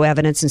there was no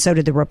evidence, and so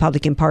did the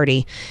Republican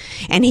Party.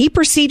 And he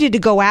proceeded to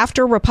go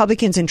after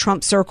Republicans in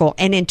Trump's circle.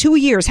 And in 2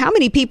 years, how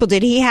many people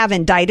did he have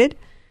indicted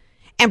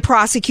and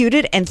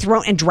prosecuted and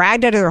thrown and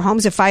dragged out of their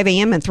homes at 5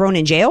 a.m. and thrown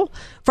in jail?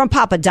 From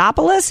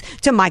Papadopoulos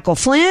to Michael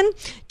Flynn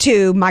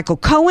to Michael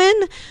Cohen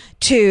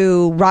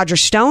to Roger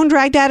Stone,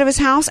 dragged out of his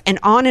house, and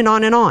on and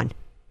on and on.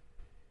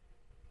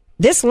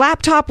 This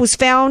laptop was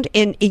found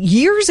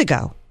years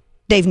ago.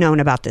 They've known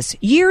about this.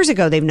 Years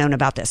ago, they've known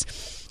about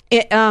this.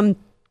 In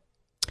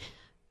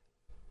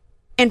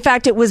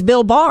fact, it was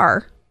Bill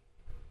Barr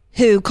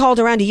who called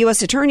around to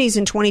U.S. attorneys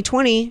in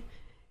 2020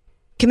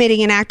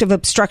 committing an act of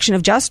obstruction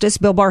of justice.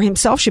 Bill Barr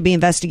himself should be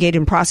investigated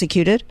and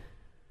prosecuted.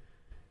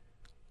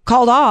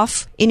 Called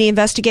off any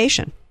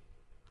investigation.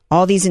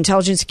 All these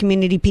intelligence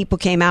community people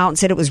came out and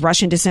said it was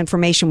Russian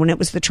disinformation when it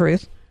was the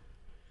truth.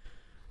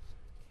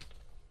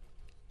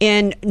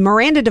 In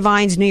Miranda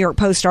Devine's New York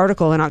Post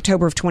article in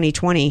October of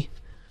 2020,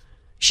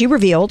 she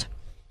revealed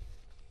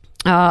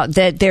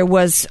that there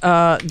was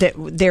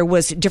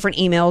different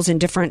emails and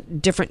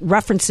different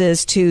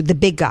references to the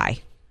big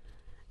guy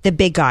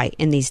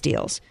in these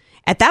deals.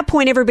 At that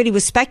point, everybody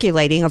was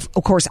speculating, of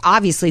course,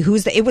 obviously,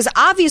 it was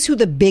obvious who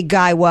the big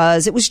guy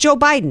was. It was Joe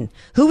Biden.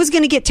 Who was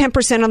going to get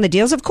 10% on the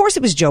deals? Of course,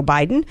 it was Joe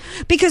Biden.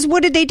 Because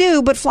what did they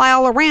do but fly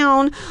all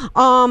around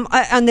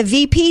on the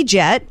VP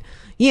jet,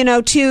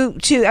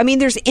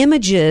 there's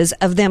images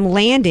of them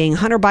landing,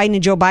 Hunter Biden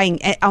and Joe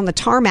Biden, on the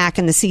tarmac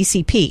in the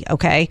CCP,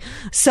 okay?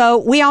 So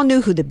we all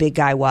knew who the big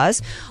guy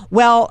was.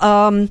 Well,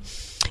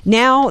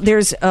 now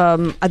there's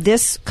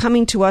this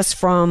coming to us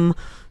from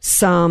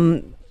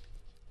some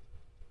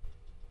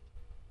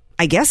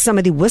I guess some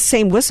of the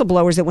same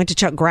whistleblowers that went to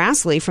Chuck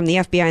Grassley from the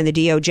FBI and the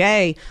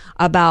DOJ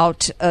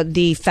about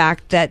the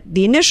fact that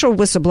the initial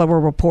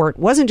whistleblower report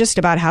wasn't just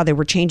about how they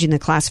were changing the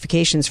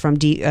classifications for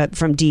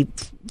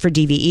DVEs.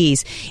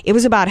 It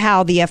was about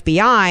how the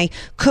FBI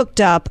cooked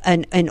up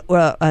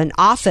an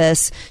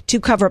office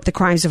to cover up the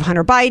crimes of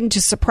Hunter Biden,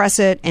 to suppress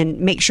it, and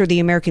make sure the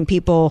American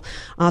people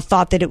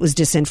thought that it was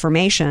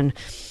disinformation.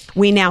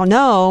 We now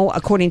know,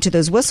 according to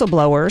those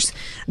whistleblowers,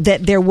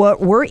 that there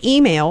were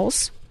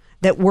emails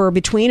that were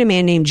between a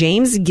man named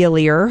James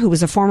Gillier, who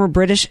was a former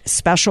British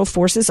Special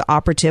Forces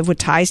operative with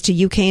ties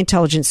to UK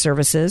intelligence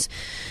services,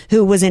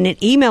 who was in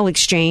an email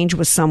exchange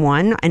with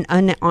someone,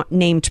 an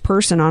unnamed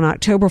person, on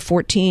October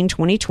 14,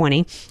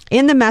 2020.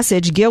 In the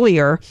message,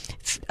 Gillier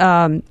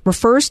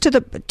refers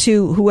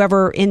to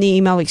whoever in the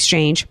email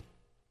exchange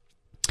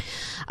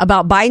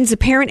about Biden's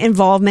apparent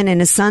involvement in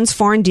his son's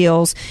foreign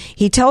deals.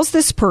 He tells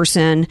this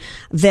person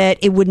that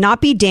it would not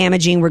be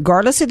damaging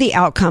regardless of the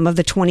outcome of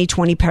the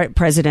 2020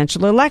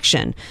 presidential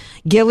election.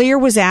 Gillier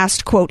was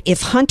asked, quote,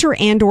 if Hunter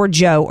and or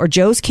Joe or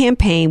Joe's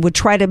campaign would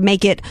try to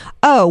make it,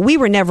 oh, we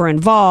were never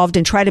involved,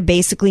 and try to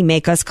basically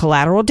make us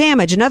collateral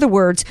damage. In other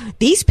words,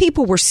 these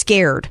people were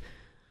scared.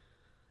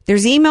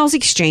 There's emails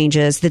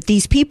exchanges that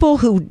these people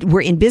who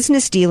were in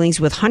business dealings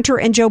with Hunter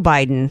and Joe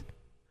Biden,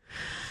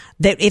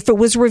 that if it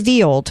was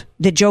revealed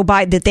that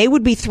that they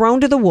would be thrown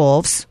to the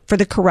wolves for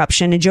the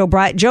corruption, and Joe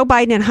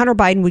Biden and Hunter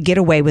Biden would get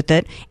away with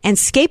it and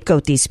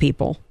scapegoat these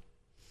people.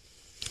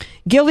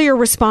 Gillier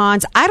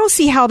responds, I don't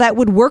see how that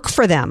would work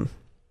for them.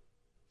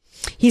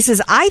 He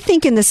says, I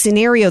think in the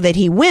scenario that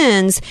he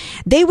wins,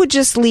 they would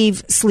just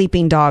leave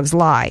sleeping dogs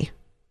lie.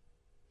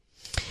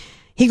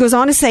 He goes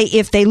on to say,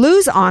 if they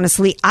lose,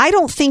 honestly, I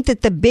don't think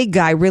that the big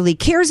guy really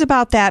cares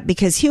about that,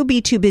 because he'll be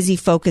too busy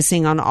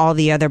focusing on all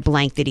the other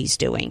blank that he's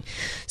doing.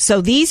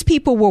 So these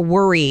people were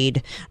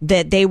worried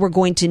that they were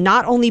going to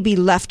not only be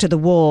left to the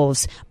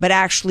wolves, but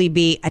actually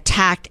be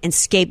attacked and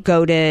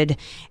scapegoated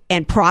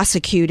and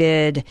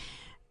prosecuted.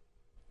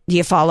 Do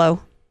you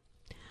follow?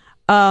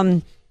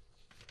 What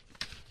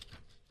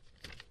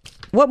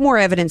more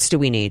evidence do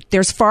we need?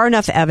 There's far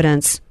enough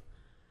evidence.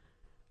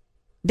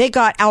 They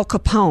got Al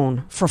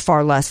Capone for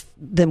far less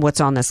than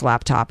what's on this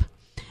laptop.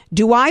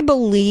 Do I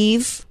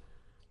believe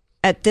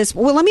at this?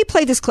 Well, let me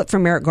play this clip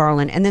from Merrick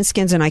Garland, and then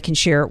Skins and I can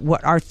share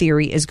what our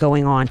theory is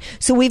going on.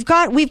 So we've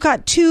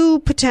got two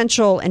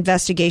potential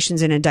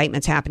investigations and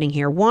indictments happening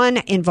here. One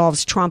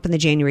involves Trump and the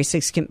January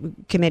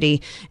 6th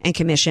committee and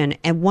commission,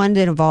 and one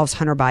that involves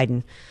Hunter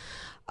Biden.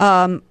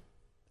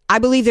 I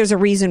believe there's a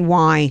reason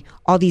why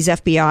all these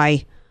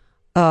FBI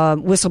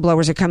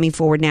whistleblowers are coming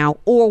forward now,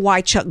 or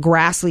why Chuck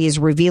Grassley is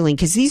revealing,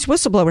 because these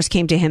whistleblowers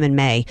came to him in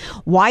May.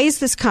 Why is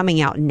this coming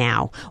out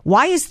now?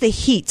 Why is the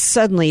heat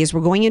suddenly, as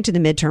we're going into the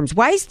midterms,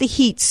 why is the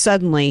heat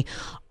suddenly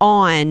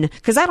on?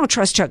 Because I don't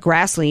trust Chuck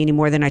Grassley any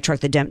more than I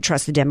trust the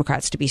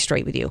Democrats, to be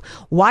straight with you.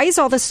 Why is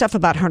all this stuff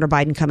about Hunter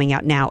Biden coming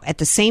out now at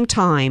the same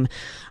time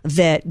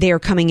that they are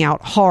coming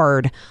out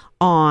hard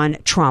on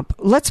Trump?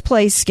 Let's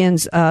play,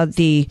 Skins,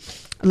 the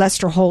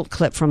Lester Holt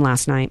clip from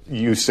last night.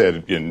 You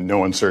said in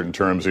no uncertain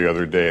terms the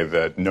other day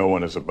that no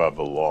one is above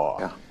the law.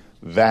 Yeah.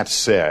 That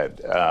said,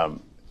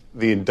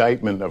 the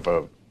indictment of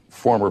a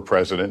former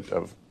president,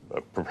 of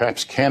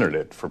perhaps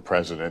candidate for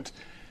president,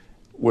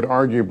 would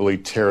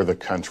arguably tear the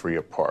country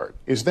apart.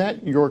 Is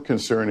that your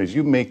concern as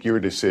you make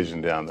your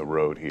decision down the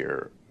road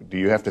here? Do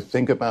you have to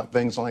think about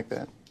things like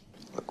that?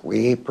 Look,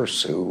 we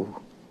pursue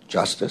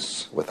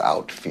justice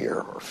without fear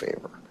or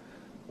favor.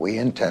 We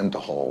intend to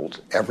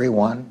hold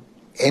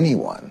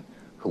anyone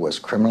who was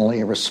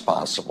criminally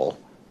responsible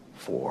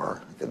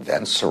for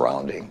events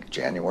surrounding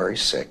January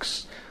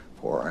 6th,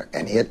 for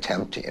any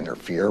attempt to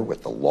interfere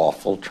with the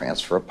lawful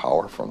transfer of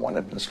power from one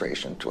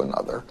administration to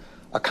another,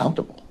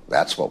 accountable.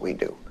 That's what we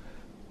do.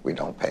 We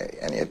don't pay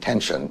any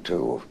attention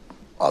to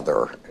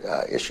other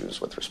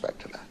issues with respect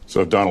to that.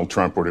 So if Donald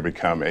Trump were to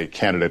become a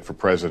candidate for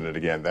president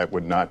again, that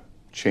would not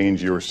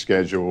change your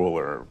schedule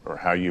or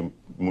how you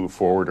move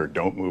forward or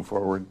don't move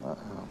forward?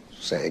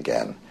 Say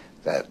again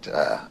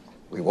that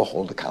we will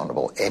hold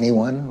accountable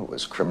anyone who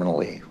was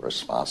criminally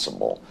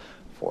responsible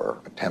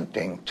for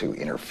attempting to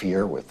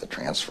interfere with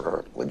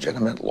the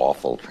legitimate,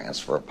 lawful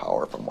transfer of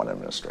power from one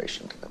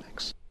administration to the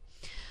next.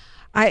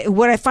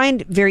 What I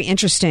find very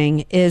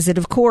interesting is that,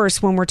 of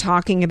course, when we're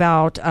talking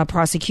about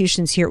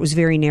prosecutions here, it was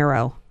very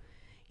narrow.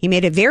 He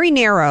made it very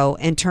narrow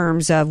in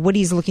terms of what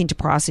he's looking to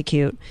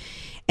prosecute.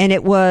 And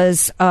it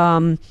was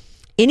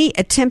any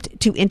attempt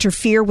to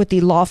interfere with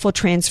the lawful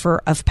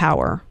transfer of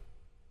power.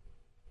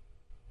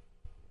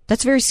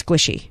 That's very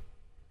squishy.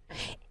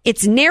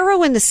 It's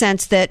narrow in the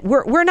sense that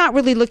we're not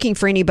really looking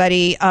for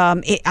anybody.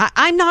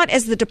 I'm not,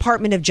 as the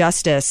Department of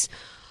Justice,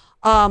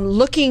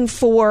 looking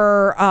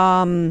for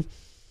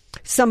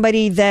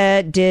somebody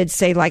that did,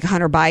 say, like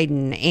Hunter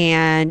Biden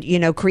and,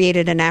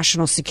 created a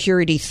national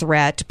security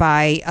threat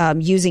by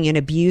using and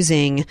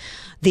abusing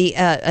the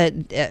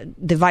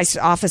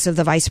office of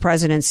the vice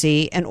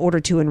presidency in order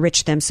to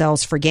enrich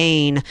themselves for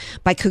gain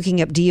by cooking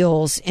up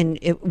deals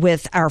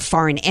with our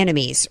foreign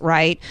enemies,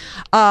 right?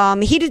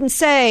 He didn't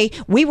say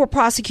we will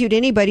prosecute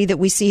anybody that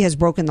we see has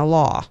broken the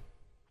law.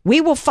 We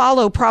will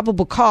follow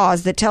probable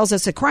cause that tells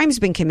us a crime's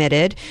been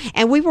committed,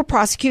 and we will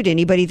prosecute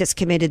anybody that's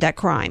committed that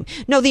crime.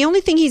 No, the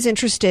only thing he's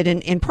interested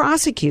in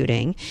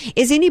prosecuting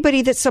is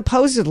anybody that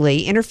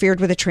supposedly interfered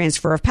with a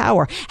transfer of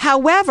power.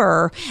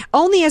 However,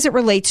 only as it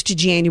relates to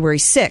January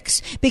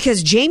 6th,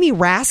 because Jamie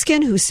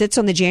Raskin, who sits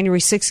on the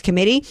January 6th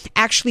committee,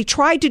 actually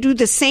tried to do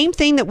the same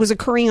thing that was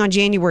occurring on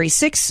January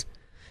 6th.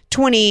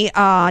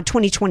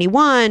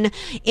 2021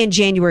 in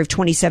January of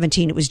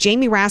 2017. It was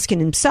Jamie Raskin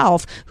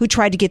himself who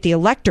tried to get the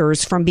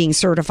electors from being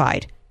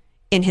certified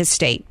in his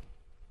state.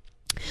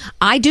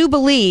 I do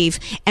believe,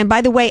 and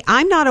by the way,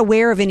 I'm not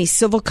aware of any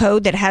civil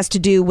code that has to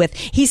do with,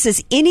 he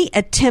says, any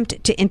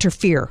attempt to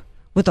interfere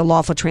with the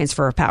lawful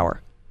transfer of power.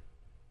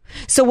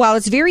 So while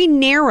it's very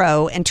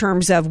narrow in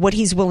terms of what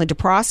he's willing to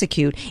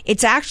prosecute,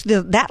 it's actually,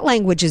 that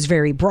language is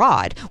very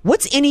broad.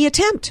 What's any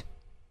attempt?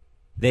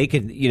 They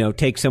could,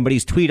 take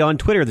somebody's tweet on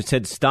Twitter that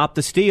said "Stop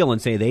the steal"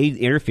 and say they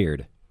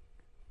interfered.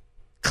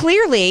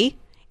 Clearly,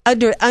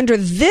 under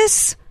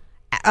this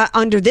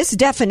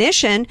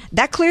definition,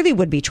 that clearly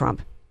would be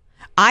Trump.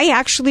 I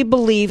actually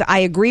believe, I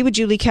agree with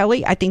Julie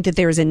Kelly. I think that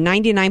there is a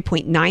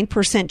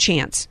 99.9%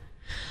 chance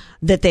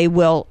that they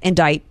will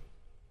indict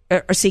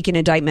or seek an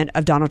indictment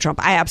of Donald Trump.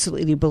 I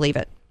absolutely believe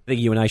it. I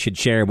think you and I should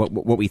share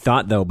what we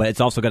thought, though, but it's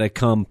also going to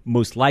come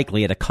most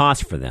likely at a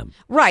cost for them.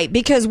 Right,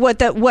 because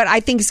what I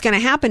think is going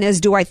to happen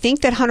is, do I think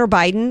that Hunter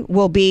Biden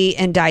will be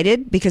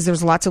indicted? Because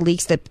there's lots of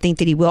leaks that think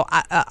that he will.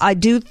 I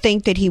do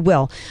think that he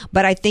will,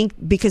 but I think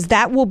because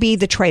that will be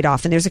the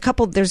trade-off, and there's a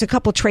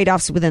couple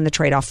trade-offs within the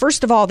trade-off.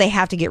 First of all, they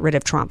have to get rid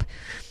of Trump.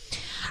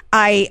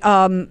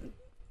 Even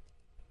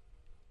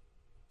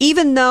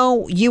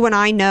though you and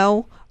I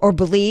know or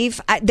believe,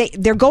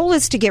 their goal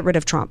is to get rid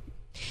of Trump.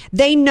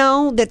 They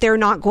know that they're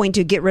not going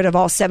to get rid of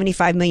all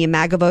 75 million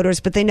MAGA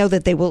voters, but they know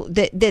that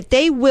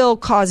they will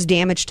cause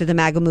damage to the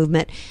MAGA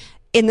movement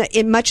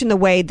in much in the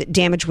way that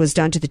damage was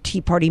done to the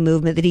Tea Party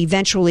movement, that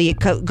eventually it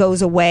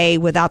goes away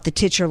without the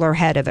titular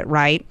head of it,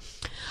 right?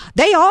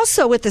 They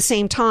also, at the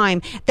same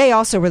time, they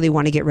also really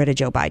want to get rid of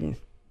Joe Biden.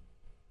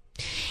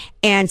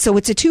 And so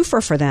it's a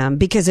twofer for them,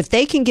 because if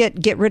they can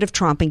get rid of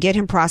Trump and get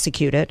him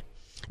prosecuted,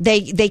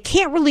 they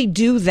can't really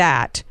do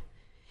that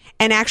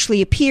and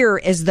actually appear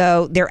as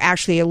though they're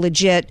actually a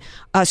legit,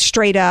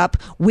 straight up,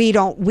 we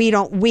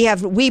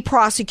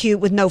prosecute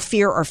with no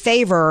fear or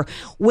favor,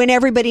 when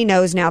everybody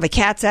knows now the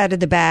cat's out of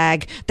the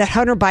bag, that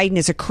Hunter Biden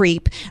is a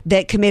creep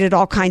that committed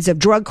all kinds of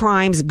drug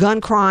crimes, gun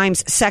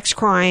crimes, sex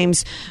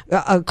crimes,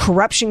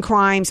 corruption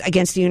crimes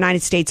against the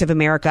United States of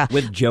America.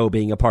 With Joe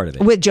being a part of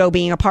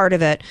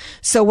it.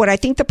 So what I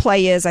think the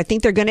play is, I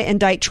think they're going to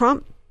indict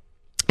Trump.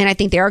 And I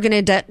think they are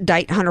going to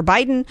indict Hunter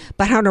Biden,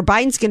 but Hunter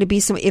Biden's going to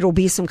be it'll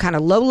be some kind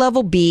of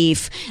low-level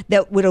beef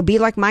that it'll be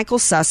like Michael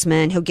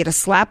Sussman. He'll get a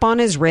slap on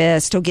his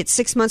wrist. He'll get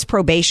 6 months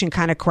probation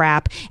kind of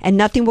crap, and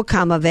nothing will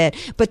come of it.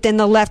 But then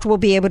the left will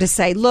be able to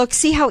say, look,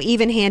 see how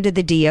even-handed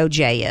the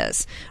DOJ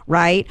is,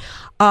 right?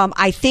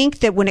 I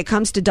think that when it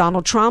comes to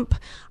Donald Trump,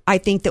 I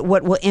think that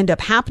what will end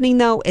up happening,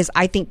 though, is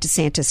I think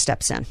DeSantis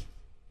steps in,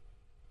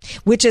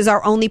 which is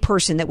our only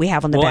person that we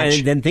have on the bench.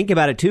 And then think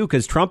about it, too,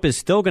 because Trump is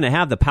still going to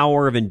have the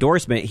power of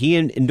endorsement. He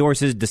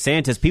endorses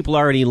DeSantis. People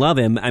already love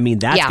him. I mean,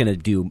 that's going to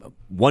do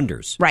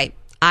wonders. Right.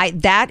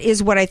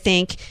 That's what I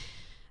think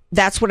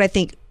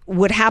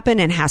would happen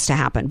and has to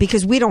happen,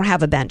 because we don't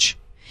have a bench.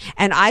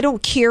 And I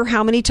don't care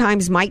how many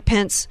times Mike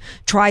Pence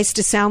tries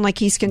to sound like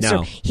he's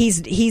concerned. No.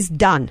 He's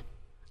done.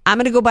 I'm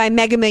going to go buy a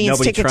Mega Millions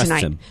ticket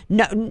tonight. Him.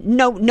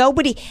 No,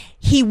 nobody.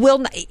 He will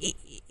not.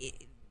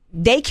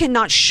 They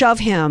cannot shove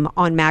him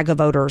on MAGA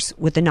voters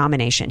with the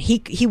nomination.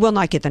 He will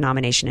not get the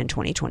nomination in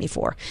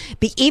 2024.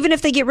 Even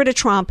if they get rid of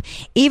Trump,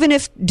 even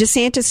if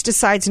DeSantis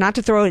decides not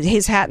to throw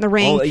his hat in the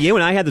ring. Well, you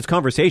and I had this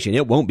conversation.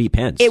 It won't be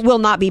Pence. It will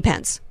not be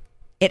Pence.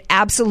 It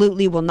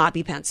absolutely will not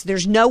be Pence.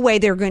 There's no way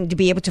they're going to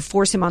be able to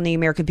force him on the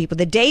American people.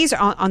 The days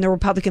on the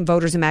Republican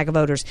voters and MAGA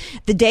voters,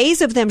 the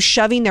days of them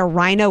shoving their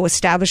rhino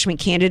establishment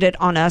candidate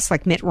on us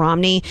like Mitt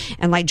Romney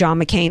and like John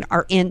McCain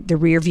are in the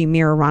rearview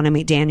mirror, Ronna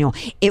McDaniel.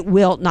 It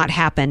will not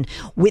happen.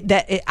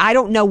 I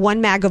don't know one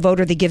MAGA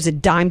voter that gives a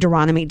dime to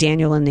Ronna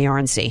McDaniel in the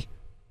RNC.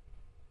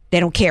 They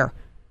don't care.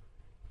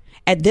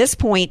 At this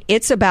point,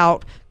 it's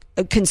about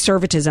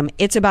conservatism.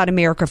 It's about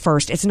America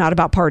first. It's not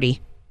about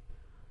party.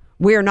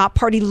 We are not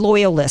party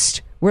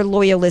loyalists. We're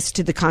loyalists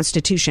to the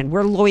Constitution.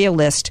 We're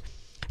loyalists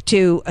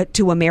to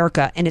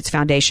America and its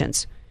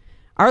foundations.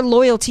 Our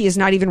loyalty is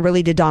not even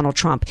really to Donald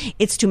Trump.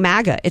 It's to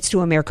MAGA. It's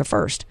to America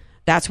first.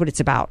 That's what it's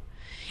about.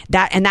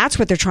 That's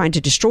what they're trying to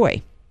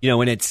destroy.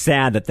 And it's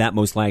sad that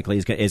most likely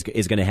is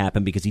going to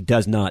happen, because he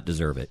does not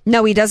deserve it.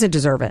 No, he doesn't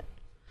deserve it.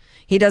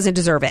 He doesn't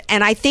deserve it.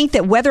 And I think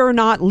that whether or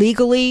not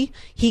legally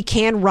he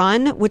can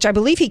run, which I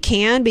believe he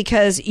can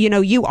because,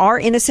 you are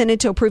innocent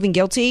until proven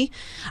guilty.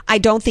 I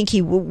don't think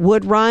he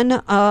would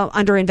run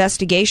under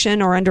investigation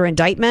or under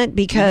indictment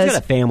because... He's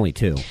got a family,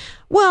 too.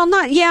 Well,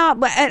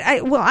 but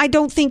I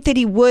don't think that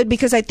he would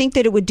because I think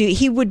that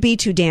he would be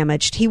too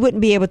damaged. He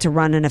wouldn't be able to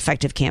run an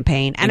effective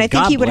campaign. And I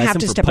think he would have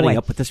to step away. Putting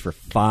up with this for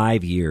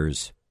 5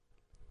 years.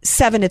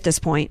 7 at this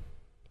point.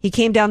 He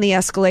came down the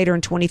escalator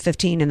in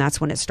 2015, and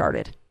that's when it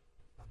started.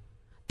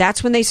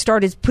 That's when they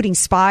started putting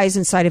spies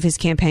inside of his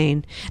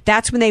campaign.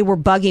 That's when they were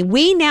bugging.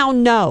 We now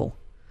know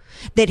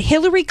that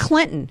Hillary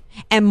Clinton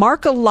and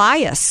Mark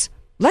Elias,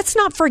 let's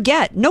not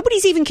forget,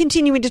 nobody's even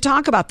continuing to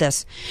talk about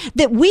this,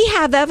 that we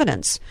have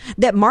evidence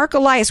that Mark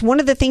Elias, one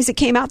of the things that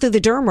came out through the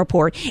Durham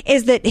report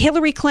is that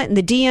Hillary Clinton,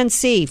 the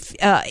DNC,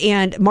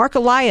 and Mark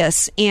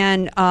Elias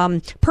and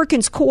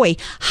Perkins Coie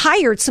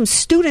hired some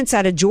students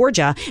out of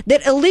Georgia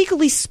that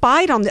illegally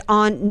spied on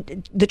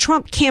the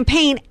Trump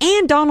campaign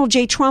and Donald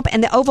J. Trump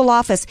and the Oval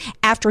Office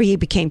after he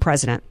became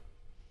president.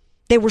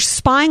 They were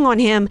spying on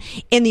him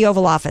in the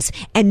Oval Office,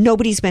 and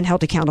nobody's been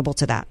held accountable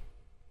to that.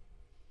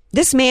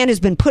 This man has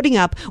been putting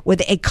up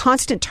with a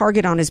constant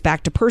target on his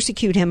back to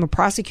persecute him and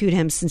prosecute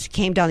him since he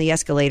came down the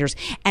escalators.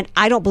 And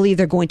I don't believe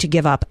they're going to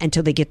give up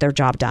until they get their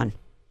job done.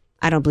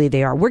 I don't believe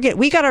they are.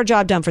 We got our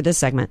job done for this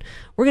segment.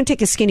 We're going to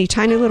take a skinny,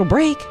 tiny little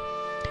break.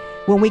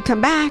 When we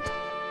come back,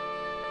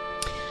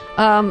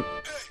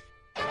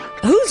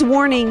 who's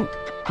warning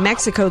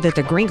Mexico that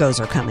the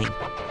gringos are coming?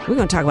 We're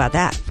going to talk about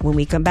that when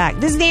we come back.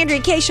 This is the Andrea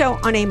Kaye Show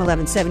on AM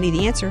 1170,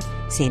 The Answer,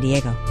 San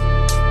Diego.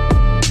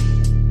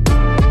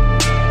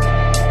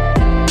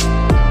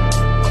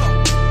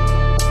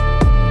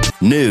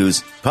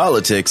 News,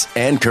 politics,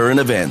 and current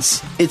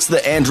events. It's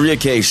the Andrea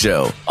Kaye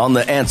Show on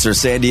The Answer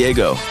San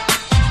Diego.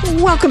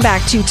 Welcome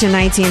back to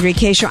tonight's Andrea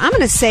Kaye Show. I'm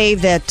going to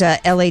save that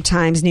LA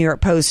Times, New York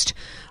Post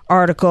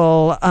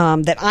article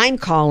that I'm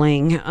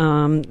calling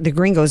The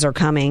Gringos Are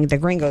Coming. The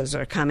Gringos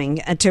Are Coming.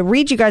 To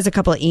read you guys a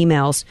couple of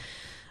emails.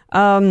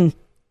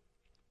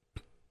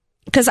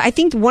 Because I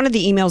think one of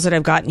the emails that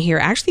I've gotten here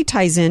actually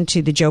ties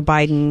into the Joe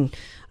Biden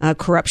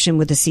corruption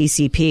with the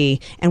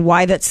CCP and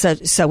why that's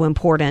so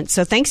important.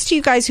 So thanks to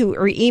you guys who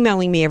are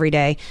emailing me every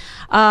day.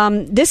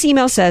 This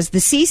email says the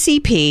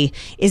CCP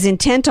is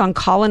intent on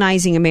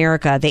colonizing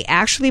America. They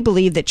actually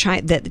believe that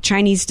the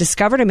Chinese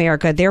discovered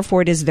America.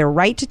 Therefore, it is their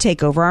right to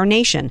take over our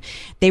nation.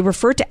 They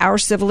refer to our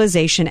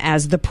civilization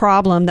as the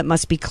problem that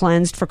must be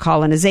cleansed for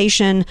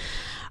colonization.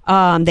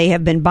 They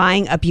have been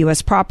buying up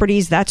U.S.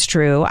 properties. That's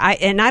true. I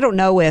don't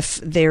know if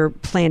they're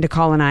planning to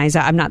colonize.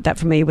 I'm not that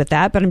familiar with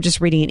that, but I'm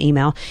just reading an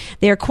email.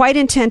 They are quite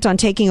intent on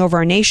taking over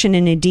our nation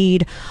and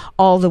indeed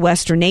all the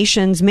Western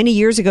nations. Many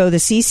years ago, the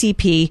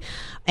CCP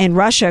and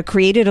Russia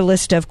created a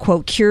list of,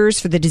 quote, cures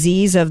for the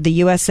disease of the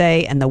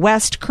USA and the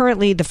West.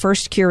 Currently, the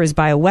first cure is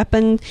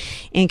bioweapon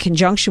in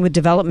conjunction with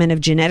development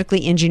of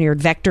genetically engineered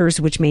vectors,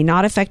 which may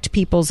not affect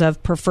peoples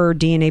of preferred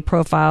DNA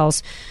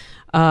profiles.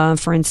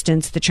 For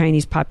instance, the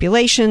Chinese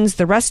populations.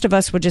 The rest of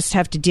us would just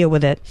have to deal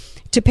with it.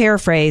 To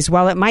paraphrase,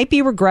 while it might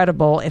be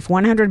regrettable if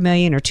 100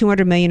 million or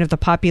 200 million of the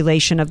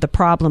population of the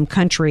problem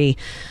country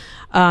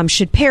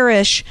should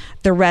perish,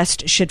 the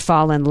rest should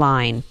fall in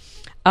line.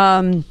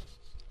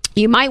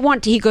 You might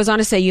want to, he goes on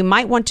to say, you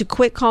might want to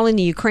quit calling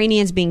the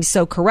Ukrainians being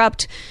so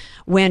corrupt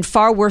when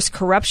far worse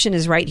corruption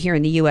is right here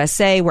in the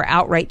USA, where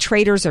outright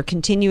traitors are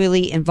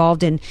continually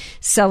involved in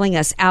selling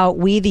us out.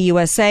 We, the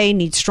USA,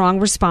 need strong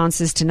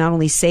responses to not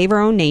only save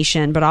our own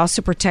nation, but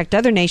also protect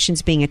other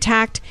nations being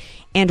attacked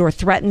and or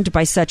threatened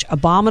by such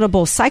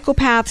abominable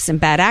psychopaths and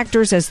bad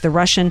actors as the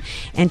Russian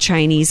and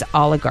Chinese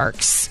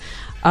oligarchs,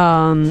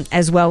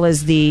 as well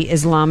as the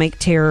Islamic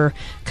terror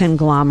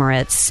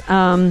conglomerates.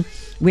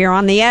 We are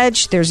on the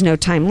edge. There's no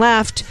time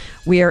left.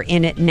 We are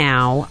in it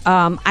now.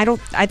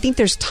 I think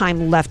there's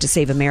time left to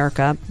save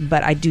America,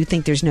 but I do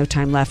think there's no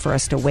time left for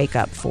us to wake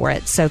up for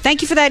it. So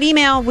thank you for that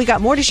email. We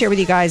got more to share with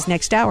you guys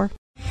next hour.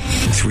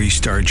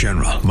 3-star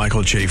General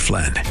Michael J.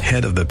 Flynn,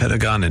 head of the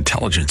Pentagon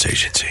Intelligence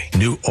Agency,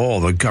 knew all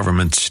the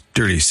government's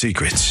dirty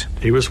secrets.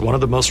 He was one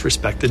of the most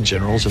respected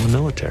generals in the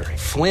military.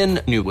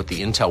 Flynn knew what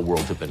the intel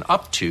world had been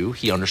up to.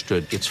 He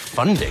understood its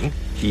funding.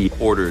 He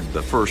ordered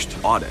the first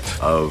audit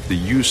of the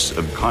use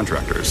of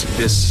contractors.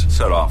 This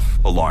set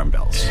off alarm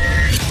bells.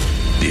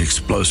 The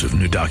explosive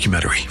new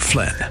documentary,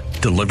 Flynn,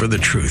 Deliver the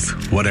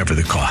Truth, Whatever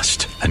the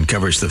Cost,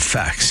 uncovers the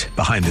facts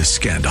behind this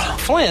scandal.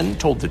 Flynn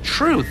told the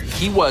truth.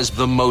 He was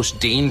the most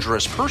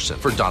dangerous person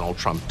for Donald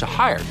Trump to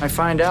hire. I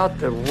find out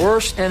the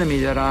worst enemy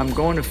that I'm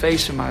going to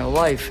face in my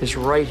life is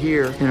right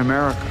here in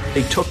America.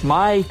 They took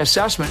my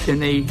assessment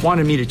and they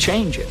wanted me to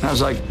change it. And I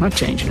was like, I'm not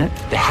changing it.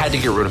 They had to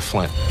get rid of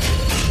Flynn.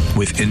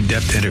 With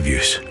in-depth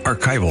interviews,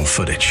 archival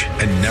footage,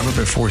 and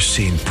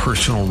never-before-seen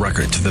personal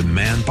records of the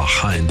man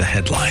behind the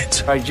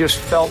headlines. I just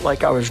felt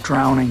like I was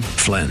drowning.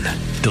 Flynn,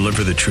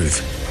 Deliver the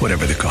Truth,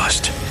 Whatever the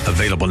Cost.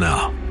 Available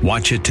now.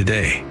 Watch it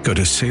today. Go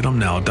to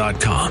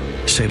salemnow.com.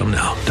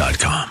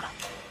 salemnow.com.